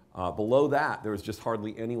 Below that, there is just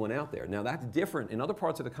hardly anyone out there. Now, that's different. In other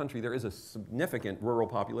parts of the country, there is a significant rural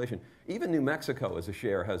population. Even New Mexico, as a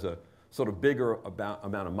share, has a sort of bigger amount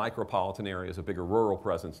of micropolitan areas, a bigger rural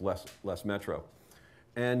presence, less metro.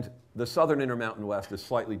 And the southern Intermountain West is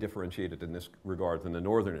slightly differentiated in this regard than the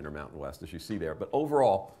northern Intermountain West, as you see there. But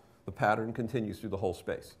overall, the pattern continues through the whole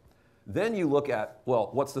space. Then you look at, well,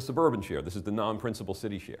 what's the suburban share? This is the non-principal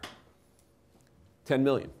city share. 10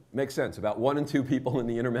 million. Makes sense. About 1 in 2 people in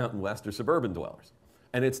the Intermountain West are suburban dwellers.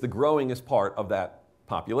 And it's the growingest part of that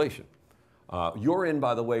population. You're in,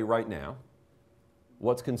 by the way, right now,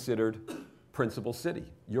 what's considered principal city.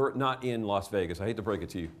 You're not in Las Vegas. I hate to break it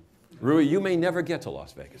to you. Rui, you may never get to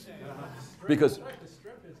Las Vegas because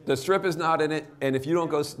the Strip is not in it, and if you don't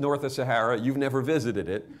go north of Sahara, you've never visited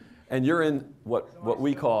it, and you're in what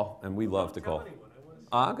we call, and we love to call,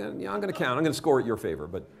 I'm going to count. I'm going to score it your favor,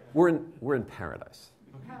 but we're in paradise.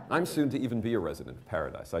 I'm soon to even be a resident of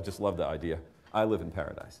paradise. I just love the idea. I live in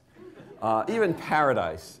paradise. Even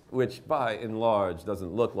paradise, which by and large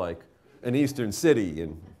doesn't look like an eastern city,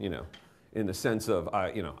 in the sense of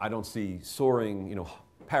I don't see soaring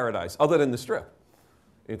paradise other than the Strip.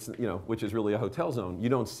 It's which is really a hotel zone. You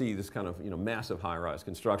don't see this kind of massive high-rise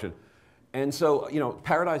construction. And so,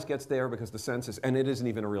 Paradise gets there because the census, and it isn't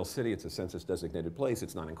even a real city, it's a census-designated place,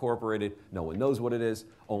 it's not incorporated, no one knows what it is,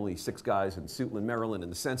 only 6 guys in Suitland, Maryland,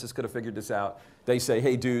 and the census could have figured this out. They say,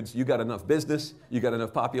 hey dudes, you got enough business, you got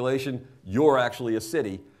enough population, you're actually a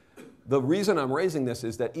city. The reason I'm raising this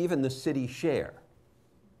is that even the city share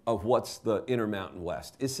of what's the Intermountain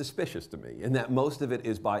West is suspicious to me, and that most of it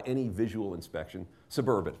is, by any visual inspection,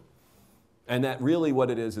 suburban. And that really what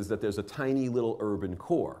it is that there's a tiny little urban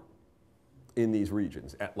core in these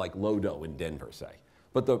regions, at like Lodo in Denver, say.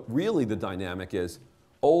 But really the dynamic is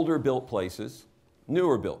older built places,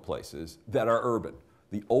 newer built places that are urban.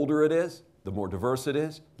 The older it is, the more diverse it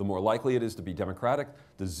is, the more likely it is to be democratic.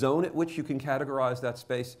 The zone at which you can categorize that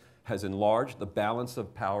space has enlarged. The balance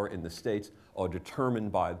of power in the states are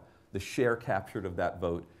determined by the share captured of that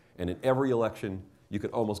vote. And in every election, you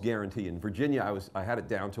could almost guarantee. In Virginia, I had it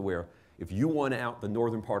down to where if you won out the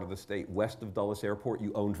northern part of the state west of Dulles Airport,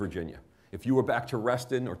 you owned Virginia. If you were back to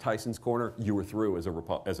Reston or Tyson's Corner, you were through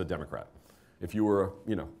as a Democrat. If you were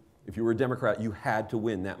a Democrat, you had to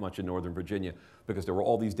win that much in Northern Virginia because there were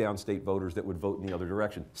all these downstate voters that would vote in the other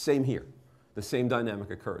direction. Same here. The same dynamic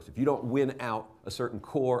occurs. If you don't win out a certain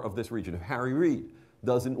core of this region, if Harry Reid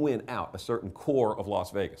doesn't win out a certain core of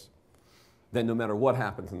Las Vegas, then no matter what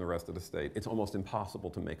happens in the rest of the state, it's almost impossible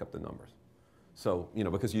to make up the numbers. So,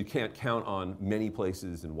 because you can't count on many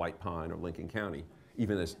places in White Pine or Lincoln County,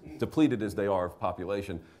 even as depleted as they are of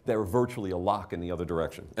population, they're virtually a lock in the other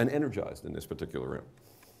direction and energized in this particular room.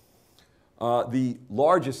 The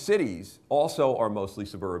largest cities also are mostly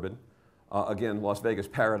suburban. Again, Las Vegas,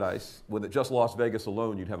 paradise. With just Las Vegas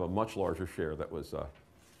alone, you'd have a much larger share that was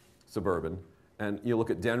suburban. And you look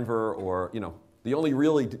at Denver or, the only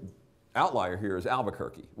really outlier here is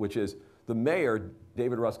Albuquerque, which is the mayor,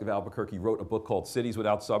 David Rusk of Albuquerque, wrote a book called Cities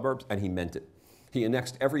Without Suburbs, and he meant it. He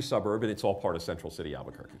annexed every suburb, and it's all part of Central City,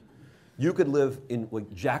 Albuquerque. You could live in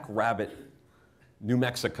Jackrabbit, New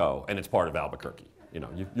Mexico, and it's part of Albuquerque.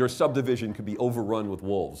 Your subdivision could be overrun with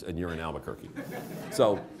wolves, and you're in Albuquerque.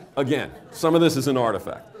 So, again, some of this is an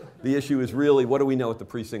artifact. The issue is really, what do we know at the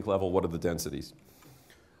precinct level? What are the densities?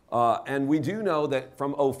 And we do know that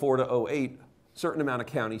from 04 to 08, a certain amount of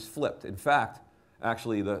counties flipped. In fact,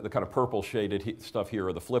 actually, the kind of purple shaded stuff here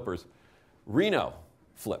are the flippers. Reno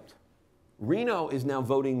flipped. Reno is now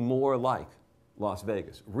voting more like Las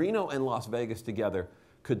Vegas. Reno and Las Vegas together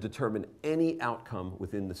could determine any outcome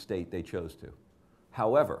within the state they chose to.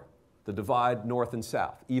 However, the divide north and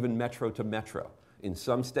south, even metro to metro, in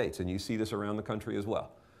some states, and you see this around the country as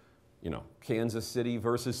well, Kansas City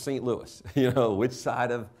versus St. Louis, which side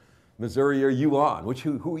of Missouri are you on?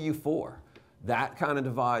 Who are you for? That kind of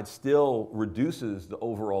divide still reduces the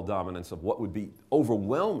overall dominance of what would be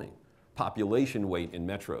overwhelming population weight in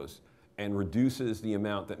metros, and reduces the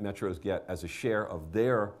amount that metros get as a share of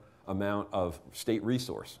their amount of state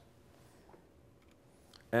resource.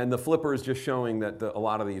 And the flipper is just showing that a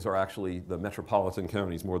lot of these are actually the metropolitan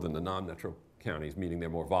counties more than the non-metro counties, meaning they're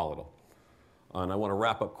more volatile. And I want to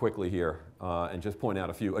wrap up quickly here and just point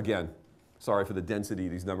out a few. Again, sorry for the density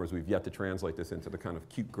of these numbers. We've yet to translate this into the kind of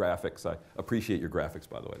cute graphics. I appreciate your graphics,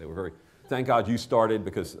 by the way. They were thank God you started,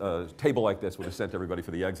 because a table like this would have sent everybody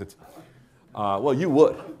for the exits. Well, you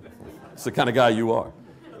would. It's the kind of guy you are.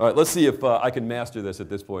 All right, let's see if I can master this at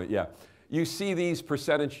this point. Yeah. You see these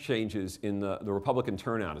percentage changes in the Republican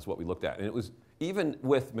turnout is what we looked at. And it was, even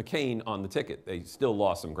with McCain on the ticket, they still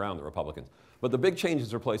lost some ground, the Republicans. But the big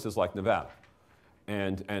changes are places like Nevada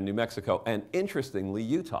and New Mexico, and interestingly,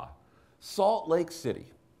 Utah. Salt Lake City,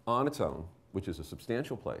 on its own, which is a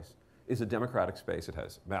substantial place, is a Democratic space. It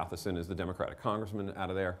has Matheson as the Democratic congressman out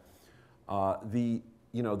of there. The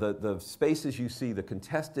spaces you see, the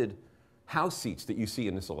contested House seats that you see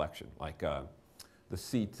in this election, like the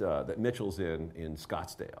seat that Mitchell's in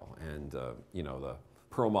Scottsdale, and the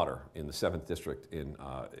Perlmutter in the 7th District.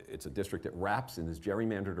 It's a district that wraps and is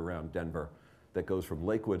gerrymandered around Denver, that goes from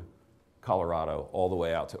Lakewood, Colorado, all the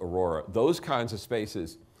way out to Aurora. Those kinds of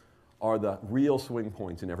spaces are the real swing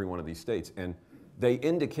points in every one of these states, and they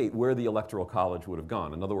indicate where the Electoral College would have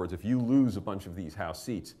gone. In other words, if you lose a bunch of these House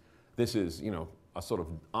seats, this is, a sort of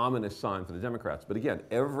ominous sign for the Democrats. But again,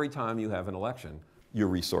 every time you have an election, you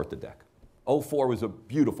resort the deck. 04 was a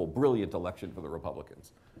beautiful, brilliant election for the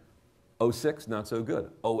Republicans. 06, not so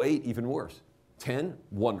good. 08, even worse. 10,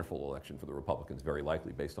 wonderful election for the Republicans, very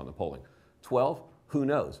likely based on the polling. 12, who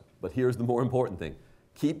knows? But here's the more important thing.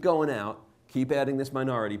 Keep going out, keep adding this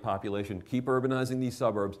minority population, keep urbanizing these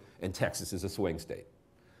suburbs, and Texas is a swing state.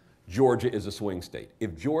 Georgia is a swing state.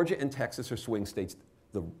 If Georgia and Texas are swing states,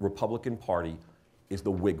 the Republican Party is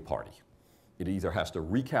the Whig Party. It either has to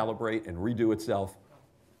recalibrate and redo itself,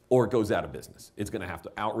 or it goes out of business. It's going to have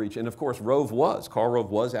to outreach. And of course, Karl Rove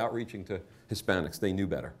was outreaching to Hispanics. They knew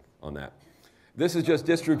better on that. This is just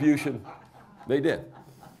distribution. They did.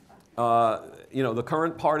 The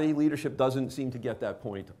current party leadership doesn't seem to get that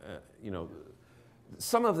point.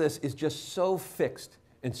 Some of this is just so fixed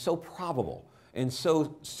and so probable and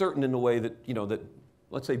so certain in the way that, that,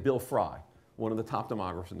 let's say Bill Fry, one of the top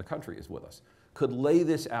demographers in the country, is with us, could lay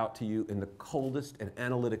this out to you in the coldest and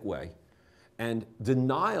analytic way. And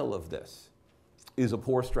denial of this is a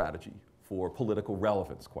poor strategy for political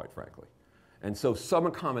relevance, quite frankly. And so some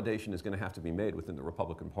accommodation is going to have to be made within the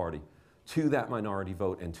Republican Party to that minority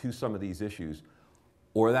vote and to some of these issues,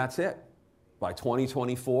 or that's it. By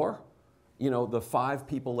 2024, the 5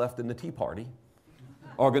 people left in the Tea Party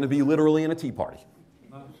are going to be literally in a Tea Party,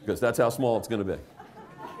 because that's how small it's going to be.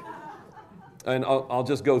 And I'll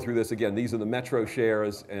just go through this again. These are the metro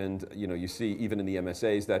shares, and you see even in the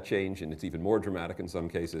MSAs that change, and it's even more dramatic in some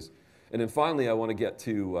cases. And then finally, I want to get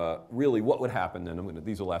to really what would happen, and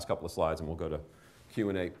these are the last couple of slides, and we'll go to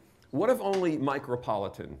Q&A. What if only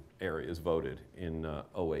micropolitan areas voted in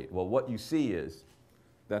 08? Well, what you see is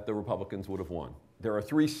that the Republicans would have won. There are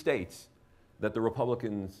 3 states that the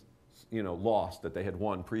Republicans lost that they had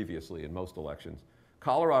won previously in most elections.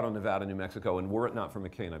 Colorado, Nevada, New Mexico, and were it not for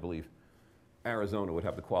McCain, I believe, Arizona would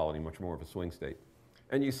have the quality, much more of a swing state.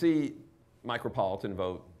 And you see micropolitan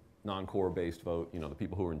vote, non-core based vote, the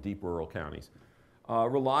people who are in deep rural counties,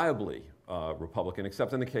 reliably Republican,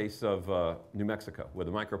 except in the case of New Mexico, where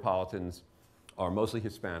the micropolitans are mostly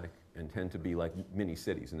Hispanic and tend to be like mini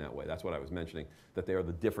cities in that way. That's what I was mentioning, that they are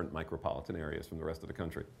the different micropolitan areas from the rest of the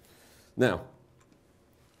country. Now,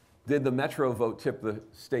 did the metro vote tip the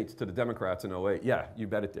states to the Democrats in 08? Yeah, you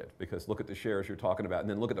bet it did, because look at the shares you're talking about, and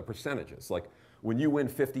then look at the percentages. Like when you win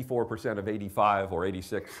 54% of 85 or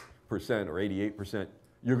 86% or 88%,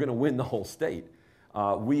 you're going to win the whole state.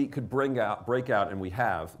 We could break out, and we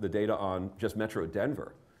have the data on just Metro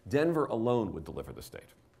Denver. Denver alone would deliver the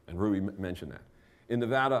state, and Rui mentioned that. In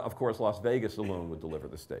Nevada, of course, Las Vegas alone would deliver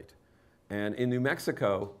the state. And in New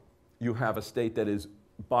Mexico, you have a state that is,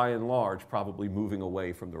 by and large, probably moving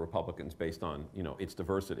away from the Republicans based on its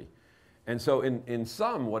diversity. And so in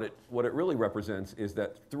sum, what it really represents is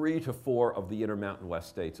that 3 to 4 of the Intermountain West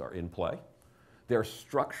states are in play. They're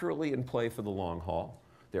structurally in play for the long haul.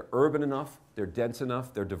 They're urban enough, they're dense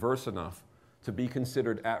enough, they're diverse enough to be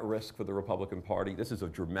considered at risk for the Republican Party. This is a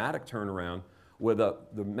dramatic turnaround where the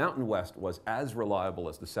Mountain West was as reliable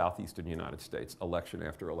as the southeastern United States, election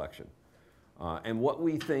after election. And what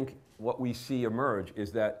we see emerge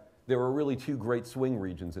is that there are really 2 great swing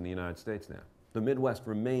regions in the United States now. The Midwest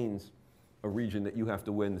remains a region that you have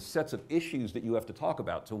to win, the sets of issues that you have to talk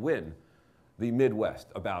about to win the Midwest,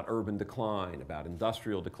 about urban decline, about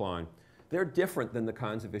industrial decline. They're different than the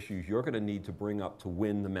kinds of issues you're going to need to bring up to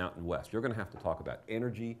win the Mountain West. You're going to have to talk about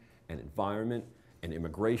energy and environment and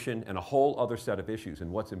immigration and a whole other set of issues.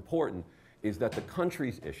 And what's important is that the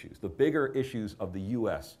country's issues, the bigger issues of the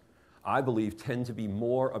U.S., I believe tend to be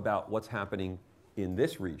more about what's happening in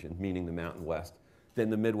this region, meaning the Mountain West, than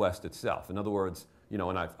the Midwest itself. In other words,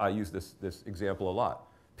 and I use this example a lot.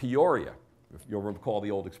 Peoria, if you'll recall the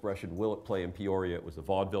old expression, will it play in Peoria? It was a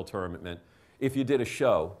vaudeville term. It meant if you did a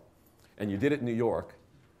show and you did it in New York,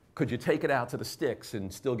 could you take it out to the sticks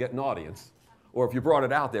and still get an audience? Or if you brought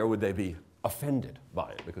it out there, would they be offended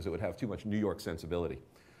by it because it would have too much New York sensibility?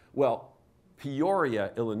 Well,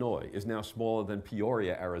 Peoria, Illinois is now smaller than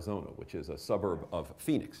Peoria, Arizona, which is a suburb of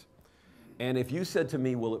Phoenix. And if you said to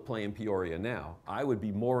me, will it play in Peoria now? I would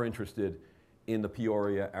be more interested in the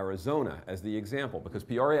Peoria, Arizona as the example, because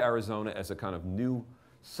Peoria, Arizona as a kind of new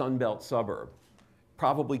Sunbelt suburb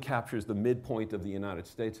probably captures the midpoint of the United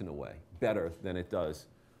States in a way better than it does,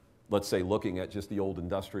 let's say, looking at just the old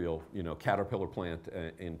industrial, Caterpillar plant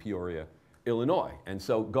in Peoria, Illinois. And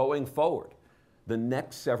so going forward, the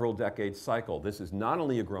next several decades cycle, this is not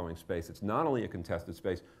only a growing space, it's not only a contested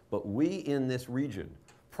space, but we in this region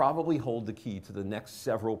probably hold the key to the next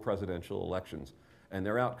several presidential elections and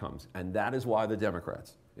their outcomes. And that is why the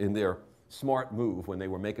Democrats, in their smart move, when they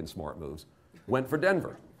were making smart moves, went for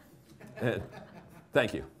Denver. And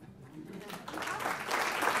thank you.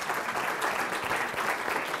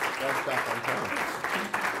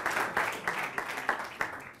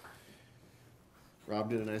 Rob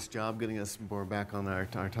did a nice job getting us more back on our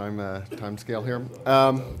time scale here.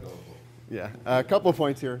 Yeah, a couple of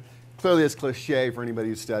points here. Clearly, it's cliche for anybody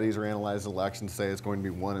who studies or analyzes elections to say it's going to be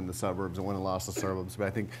one in the suburbs and one in lots of suburbs, but I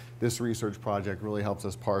think this research project really helps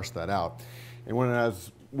us parse that out. And when I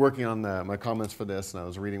was working on my comments for this, and I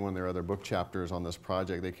was reading one of their other book chapters on this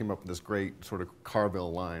project, they came up with this great sort of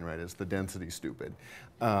Carville line, right? It's the density stupid,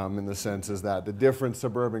 in the sense is that the different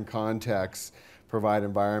suburban contexts provide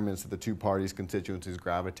environments that the two parties' constituencies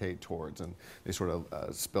gravitate towards, and they sort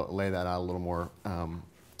of lay that out a little more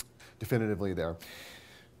definitively there.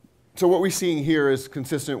 So what we're seeing here is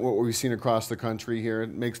consistent with what we've seen across the country here.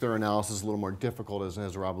 It makes their analysis a little more difficult,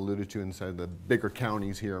 as Rob alluded to, and said the bigger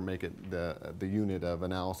counties here make it the unit of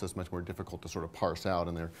analysis much more difficult to sort of parse out,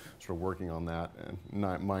 and they're sort of working on that and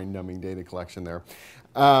not mind-numbing data collection there.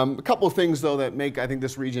 A couple of things, though, that make, I think,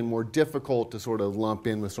 this region more difficult to sort of lump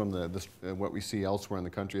in with some of what we see elsewhere in the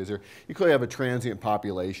country is here. You clearly have a transient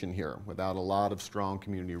population here without a lot of strong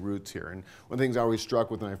community roots here. And one of the things I always struck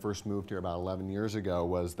with when I first moved here about 11 years ago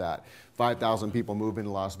was that 5,000 people move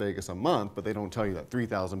into Las Vegas a month, but they don't tell you that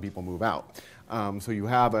 3,000 people move out. So you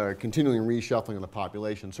have a continuing reshuffling of the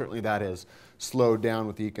population. Certainly that has slowed down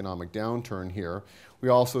with the economic downturn here. We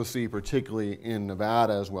also see, particularly in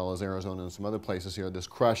Nevada as well as Arizona and some other places here, this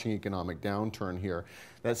crushing economic downturn here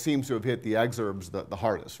that seems to have hit the exurbs the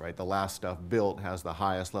hardest, right? The last stuff built has the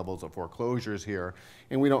highest levels of foreclosures here,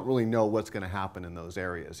 and we don't really know what's going to happen in those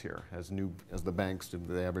areas here. As the banks, do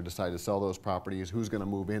they ever decide to sell those properties? Who's going to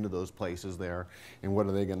move into those places there, and what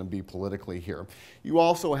are they going to be politically here? You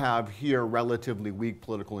also have here relatively weak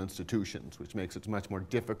political institutions, which makes it much more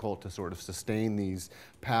difficult to sort of sustain these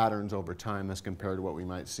patterns over time as compared to what we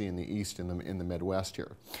might see in the East and in the Midwest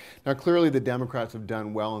here. Now, clearly the Democrats have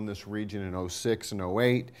done well in this region in 06 and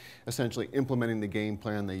 08, essentially implementing the game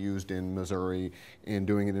plan they used in Missouri and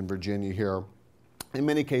doing it in Virginia here. In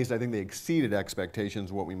many cases, I think they exceeded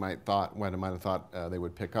expectations of what we might have thought they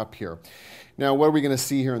would pick up here. Now, what are we going to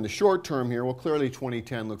see here in the short term here? Well, clearly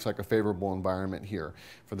 2010 looks like a favorable environment here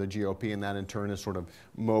for the GOP, and that in turn has sort of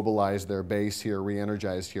mobilized their base here,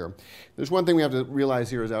 re-energized here. There's one thing we have to realize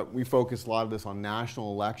here is that we focus a lot of this on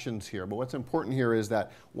national elections here, but what's important here is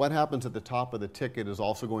that what happens at the top of the ticket is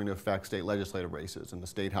also going to affect state legislative races and the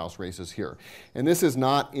state house races here. And this is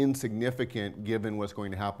not insignificant given what's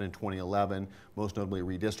going to happen in 2011, most notably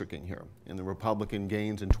redistricting here. And the Republican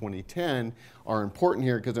gains in 2010 are important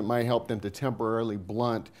here because it might help them to temporarily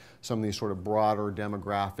blunt some of these sort of broader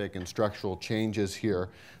demographic and structural changes here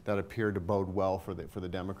that appear to bode well for the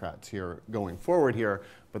Democrats here going forward here,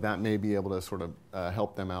 but that may be able to sort of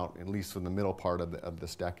help them out at least in the middle part of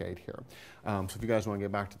this decade here. So if you guys want to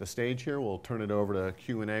get back to the stage here, we'll turn it over to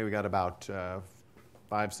Q&A. We got about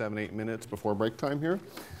 5, 7, 8 minutes before break time here.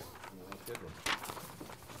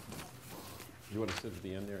 You want to sit at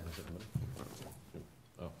the end there and sit in the middle?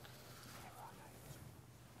 Oh.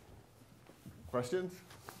 Questions?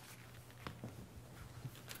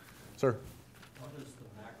 Sir? How does the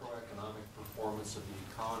macroeconomic performance of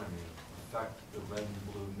the economy affect the red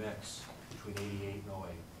and blue mix between 88 and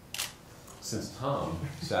 08? Since Tom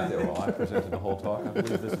sat there while I presented the whole talk, I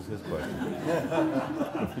believe this is his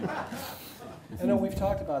question. I know we've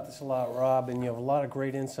talked about this a lot, Rob, and you have a lot of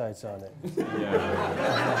great insights on it. Yeah.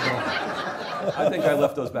 I think I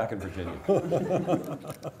left those back in Virginia.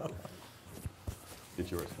 It's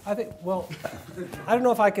yours. I think, well, I don't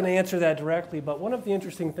know if I can answer that directly, but one of the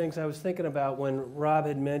interesting things I was thinking about when Rob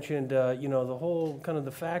had mentioned, you know, the whole kind of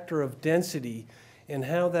the factor of density and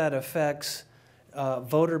how that affects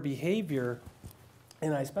voter behavior,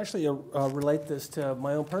 and I especially relate this to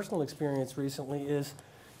my own personal experience recently, is,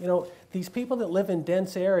 you know, these people that live in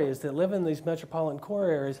dense areas, that live in these metropolitan core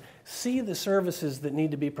areas, see the services that need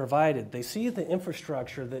to be provided. They see the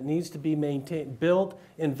infrastructure that needs to be maintained, built,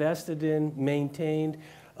 invested in, maintained.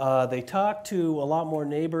 They talk to a lot more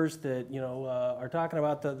neighbors that, you know, are talking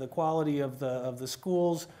about the quality of the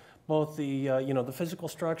schools, both the you know, the physical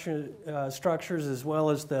structures as well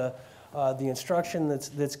as the instruction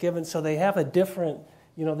that's given. So they have a different,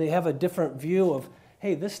 you know, they have a different view of,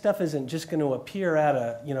 hey, this stuff isn't just going to appear at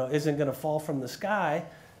a, you know, isn't going to fall from the sky.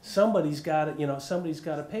 Somebody's got to, you know, somebody's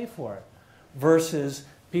got to pay for it. Versus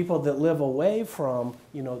people that live away from,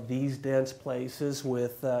 you know, these dense places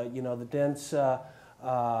with, you know, the dense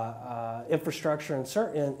infrastructure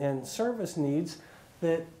and service needs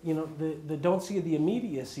that, you know, that don't see the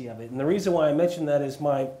immediacy of it. And the reason why I mention that is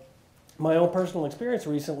my own personal experience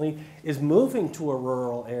recently is moving to a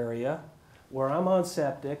rural area where I'm on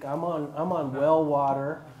septic, I'm on well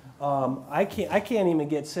water. I can't even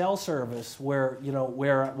get cell service where, you know,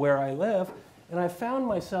 where I live, and I found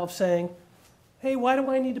myself saying, hey, why do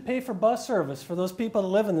I need to pay for bus service for those people that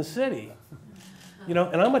live in the city? You know,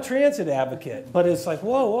 and I'm a transit advocate, but it's like,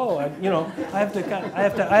 whoa, whoa, I have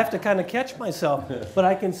to kind of catch myself. But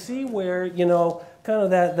I can see where, you know, kind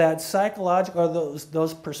of that psychological, or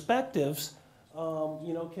those perspectives,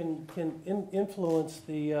 you know, can influence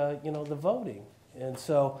the, you know, the voting. And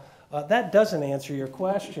so that doesn't answer your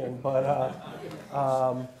question, but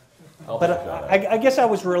I guess I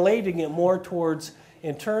was relating it more towards,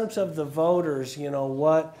 in terms of the voters, you know,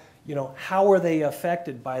 what, you know, how are they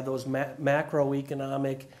affected by those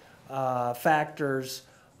macroeconomic factors,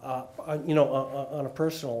 you know, on a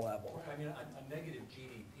personal level? I mean, a negative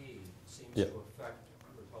GDP seems to affect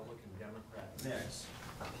Republican Democrat mix.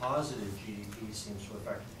 A positive GDP seems to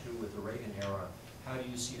affect it too with the Reagan era. How do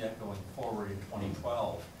you see that going forward in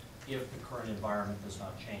 2012 if the current environment does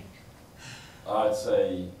not change? I'd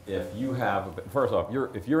say if you have, first off,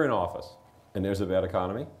 if you're in office and there's a bad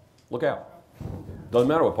economy, look out. Doesn't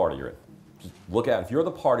matter what party you're in. Just look out. If you're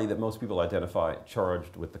the party that most people identify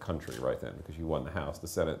charged with the country right then, because you won the House, the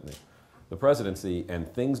Senate, and the presidency, and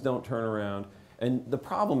things don't turn around. And the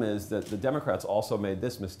problem is that the Democrats also made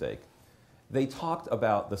this mistake. They talked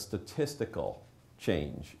about the statistical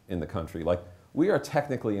change in the country. Like, we are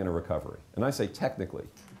technically in a recovery. And I say technically,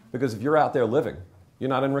 because if you're out there living, you're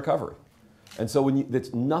not in recovery. And so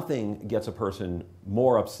nothing gets a person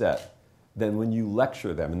more upset than when you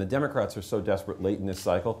lecture them. And the Democrats are so desperate late in this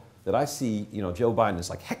cycle that I see, you know, Joe Biden is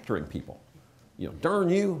like hectoring people. You know, darn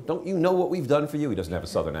you, don't you know what we've done for you? He doesn't have a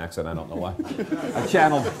Southern accent, I don't know why. I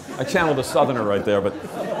channeled a Southerner right there, but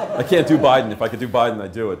I can't do Biden. If I could do Biden,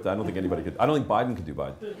 I'd do it. I don't think anybody could. I don't think Biden could do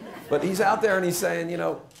Biden. But he's out there and he's saying, you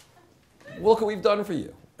know, look what we've done for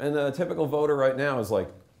you. And a typical voter right now is like,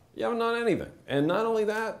 you haven't done anything. And not only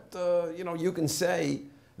that, you know, you can say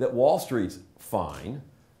that Wall Street's fine.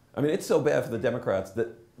 I mean, it's so bad for the Democrats that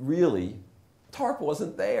really TARP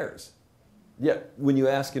wasn't theirs. Yet, when you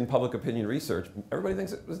ask in public opinion research, everybody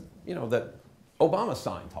thinks it was, you know, that Obama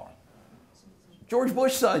signed TARP. George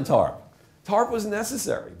Bush signed TARP. TARP was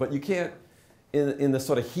necessary, but you can't, in the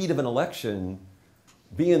sort of heat of an election,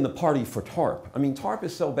 be in the party for TARP. I mean, TARP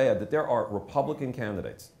is so bad that there are Republican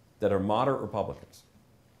candidates that are moderate Republicans,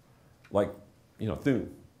 like, you know,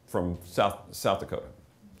 Thune from South Dakota.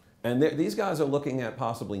 And these guys are looking at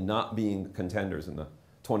possibly not being contenders in the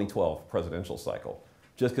 2012 presidential cycle,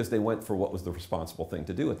 just because they went for what was the responsible thing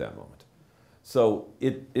to do at that moment. So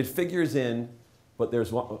it figures in, but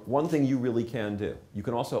there's one thing you really can do. You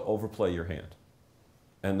can also overplay your hand.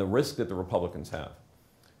 And the risk that the Republicans have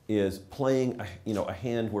is playing a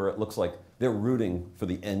hand where it looks like they're rooting for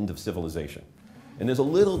the end of civilization. And there's a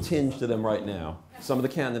little tinge to them right now, some of the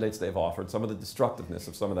candidates they've offered, some of the destructiveness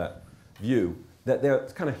of some of that view, that they're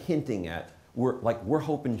kind of hinting at. We're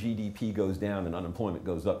hoping GDP goes down and unemployment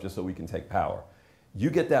goes up just so we can take power. You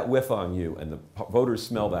get that whiff on you and the voters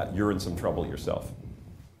smell that, you're in some trouble yourself.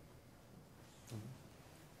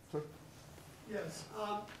 Yes.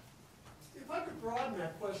 If I could broaden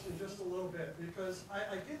that question just a little bit, because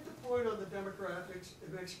I get the point on the demographics,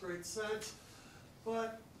 it makes great sense,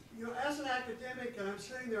 but you know, as an academic, and I'm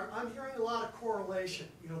sitting there, I'm hearing a lot of correlation.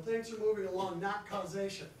 You know, things are moving along, not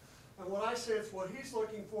causation. And what I say is what he's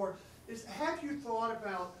looking for is, have you thought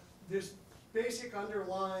about this basic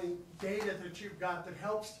underlying data that you've got that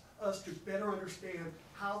helps us to better understand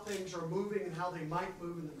how things are moving and how they might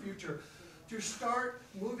move in the future, to start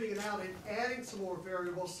moving it out and adding some more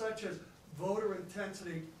variables such as voter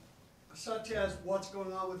intensity, such as what's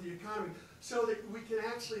going on with the economy, so that we can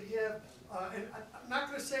actually have, and I'm not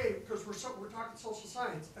going to say, because we're talking social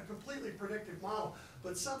science, a completely predictive model,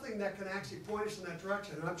 but something that can actually point us in that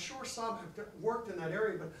direction. And I'm sure some have worked in that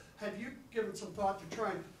area, but have you given some thought to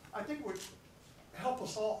trying, I think it would help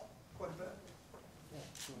us all quite a bit.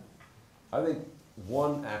 I think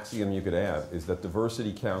one axiom you could add is that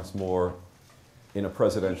diversity counts more in a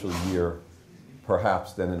presidential year,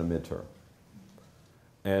 perhaps, than in a midterm.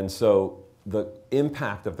 And so the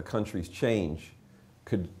impact of the country's change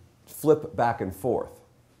could flip back and forth.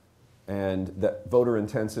 And that voter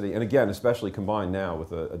intensity, and again, especially combined now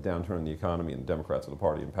with a downturn in the economy and the Democrats are the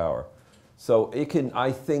party in power. So it can,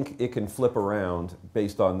 I think it can flip around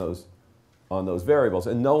based on those variables.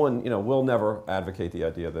 And no one, will never advocate the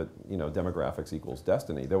idea that, demographics equals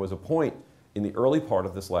destiny. There was a point in the early part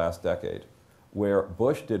of this last decade where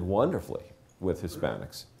Bush did wonderfully with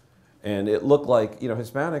Hispanics. And it looked like,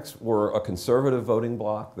 Hispanics were a conservative voting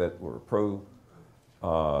bloc that were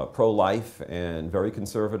pro-life and very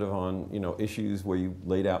conservative on, issues where you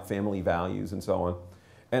laid out family values and so on.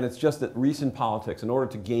 And it's just that recent politics, in order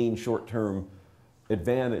to gain short-term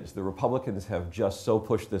advantage, the Republicans have just so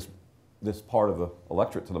pushed this part of the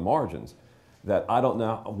electorate to the margins that I don't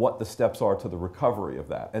know what the steps are to the recovery of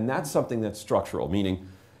that. And that's something that's structural, meaning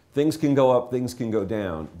things can go up, things can go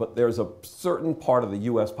down, but there's a certain part of the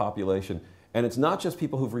US population, and it's not just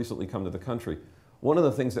people who've recently come to the country. One of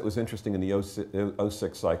the things that was interesting in the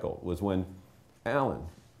 06 cycle was when Allen,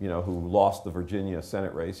 who lost the Virginia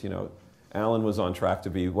Senate race, Allen was on track to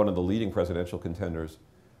be one of the leading presidential contenders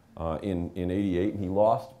in 88, and he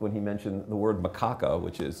lost when he mentioned the word macaca,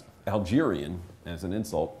 which is Algerian as an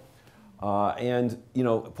insult. And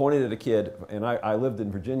pointed at a kid, and I lived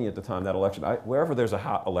in Virginia at the time, that election. Wherever there's a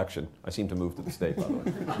hot election, I seem to move to the state, by the way.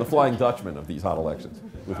 The Flying Dutchman of these hot elections,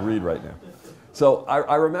 with Reed right now. So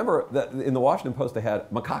I remember that in the Washington Post they had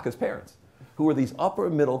Macaca's parents, who were these upper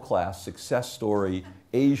middle class success story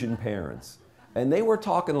Asian parents. And they were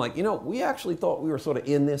talking like, we actually thought we were sort of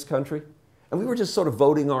in this country, and we were just sort of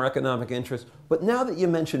voting our economic interests. But now that you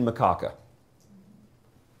mentioned macaca,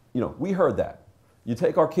 we heard that. You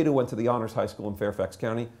take our kid who went to the honors high school in Fairfax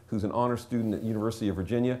County, who's an honors student at University of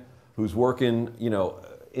Virginia, who's working,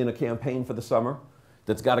 in a campaign for the summer,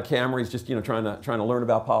 that's got a camera, he's just, trying to learn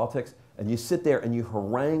about politics, and you sit there and you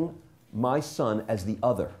harangue my son as the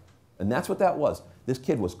other. And that's what that was. This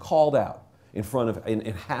kid was called out in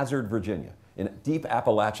Hazard, Virginia, in deep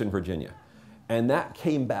Appalachian Virginia. And that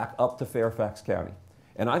came back up to Fairfax County.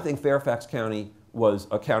 And I think Fairfax County was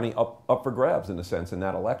a county up for grabs, in a sense, in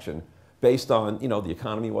that election, based on, the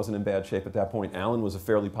economy wasn't in bad shape at that point. Allen was a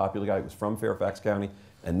fairly popular guy. He was from Fairfax County.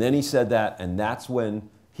 And then he said that, and that's when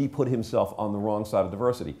he put himself on the wrong side of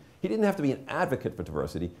diversity. He didn't have to be an advocate for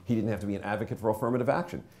diversity. He didn't have to be an advocate for affirmative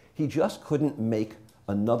action. He just couldn't make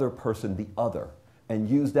another person the other and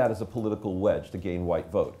use that as a political wedge to gain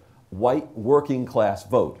white vote. White working class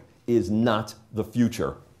vote is not the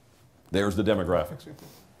future. There's the demographics.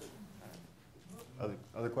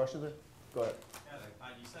 Other questions there? Go ahead.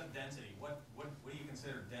 You said density. What do you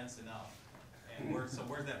consider dense enough? And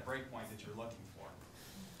where's that break point that you're looking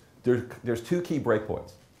for? There's two key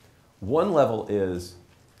breakpoints. One level is,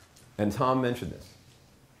 and Tom mentioned this,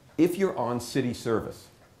 if you're on city service,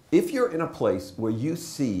 if you're in a place where you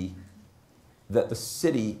see that the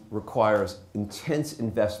city requires intense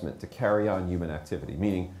investment to carry on human activity,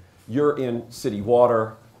 meaning you're in city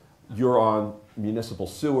water, you're on municipal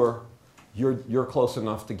sewer, you're close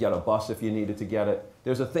enough to get a bus if you needed to get it.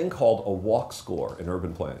 There's a thing called a walk score in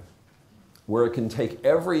urban planning, where it can take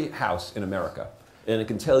every house in America and it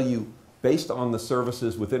can tell you, based on the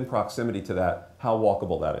services within proximity to that, how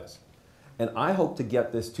walkable that is. And I hope to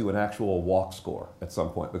get this to an actual walk score at some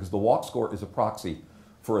point, because the walk score is a proxy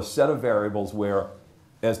for a set of variables where,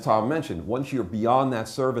 as Tom mentioned, once you're beyond that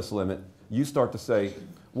service limit, you start to say,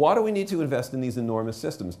 why do we need to invest in these enormous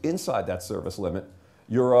systems? Inside that service limit,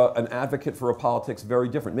 you're an advocate for a politics very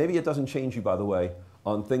different. Maybe it doesn't change you, by the way,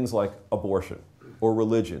 on things like abortion or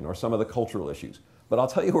religion or some of the cultural issues. But I'll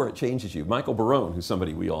tell you where it changes you. Michael Barone, who's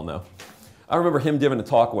somebody we all know. I remember him giving a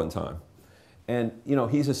talk one time. And,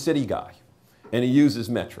 he's a city guy. And he uses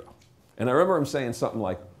Metro. And I remember him saying something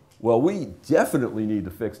like, well, we definitely need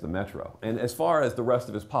to fix the Metro. And as far as the rest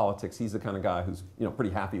of his politics, he's the kind of guy who's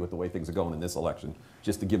pretty happy with the way things are going in this election,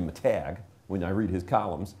 just to give him a tag when I read his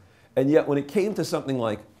columns. And yet when it came to something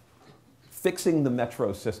like fixing the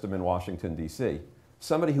Metro system in Washington, D.C.,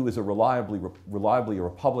 somebody who is reliably a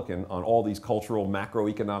Republican on all these cultural,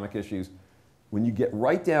 macroeconomic issues, when you get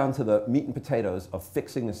right down to the meat and potatoes of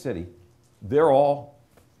fixing the city, they're all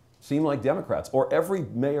seem like Democrats. Or every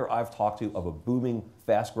mayor I've talked to of a booming,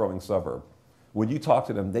 fast-growing suburb, when you talk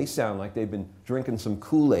to them, they sound like they've been drinking some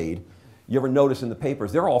Kool-Aid. You ever notice in the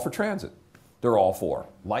papers, they're all for transit. They're all for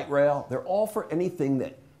light rail. They're all for anything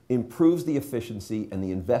that improves the efficiency and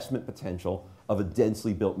the investment potential of a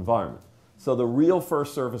densely built environment. So the real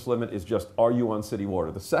first service limit is just, are you on city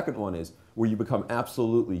water? The second one is where you become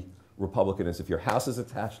absolutely Republican, is if your house is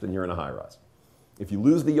attached and you're in a high-rise. If you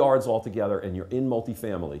lose the yards altogether and you're in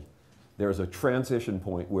multifamily, there's a transition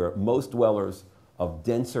point where most dwellers of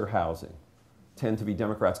denser housing tend to be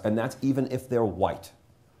Democrats, and that's even if they're white.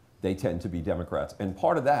 They tend to be Democrats. And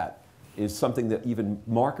part of that is something that even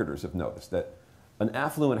marketers have noticed, that an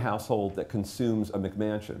affluent household that consumes a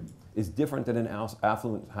McMansion is different than an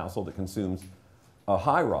affluent household that consumes a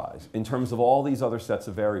high-rise in terms of all these other sets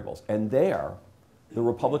of variables. And there, the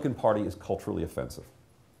Republican Party is culturally offensive,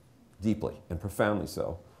 deeply and profoundly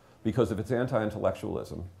so, because of its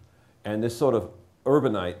anti-intellectualism and this sort of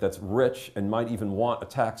urbanite that's rich and might even want a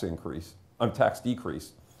tax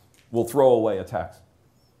decrease, will throw away a tax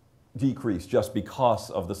decrease just because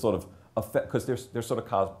of the sort of effect, because they're sort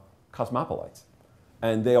of cosmopolites.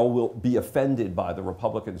 And they all will be offended by the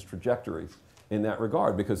Republicans' trajectory in that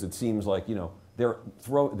regard, because it seems like, you know,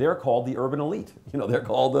 they're called the urban elite. You know, they're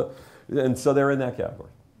called and so they're in that category.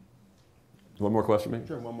 One more question, maybe?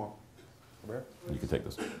 Sure, one more. Robert? You can take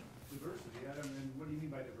this. Diversity, Adam, and what do you mean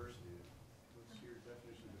by diversity? What's your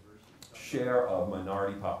definition of diversity? Share of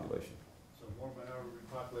minority population. So more minority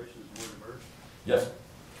population is more diverse? Yes.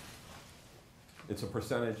 It's a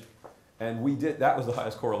percentage. And that was the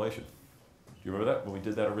highest correlation. Do you remember that when we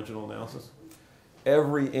did that original analysis?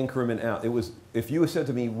 Every increment out, if you said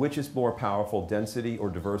to me, which is more powerful, density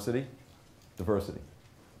or diversity? Diversity.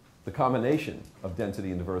 The combination of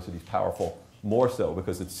density and diversity is powerful, more so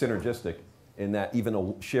because it's synergistic in that even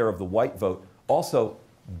a share of the white vote. Also,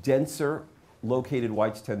 denser located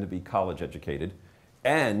whites tend to be college educated,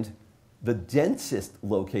 and the densest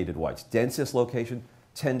located whites, densest location,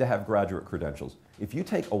 tend to have graduate credentials. If you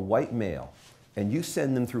take a white male and you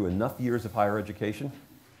send them through enough years of higher education,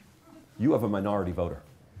 you have a minority voter.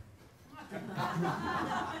 Is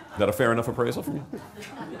that a fair enough appraisal from you?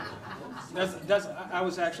 I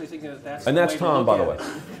was actually thinking that that's And that's Tom, by the way.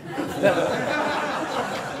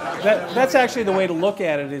 That's actually the way to look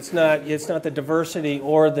at it. It's not the diversity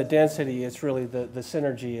or the density. It's really the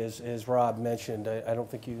synergy, as Rob mentioned. I don't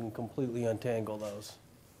think you can completely untangle those.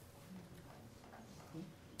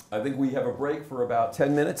 I think we have a break for about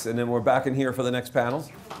 10 minutes, and then we're back in here for the next panel.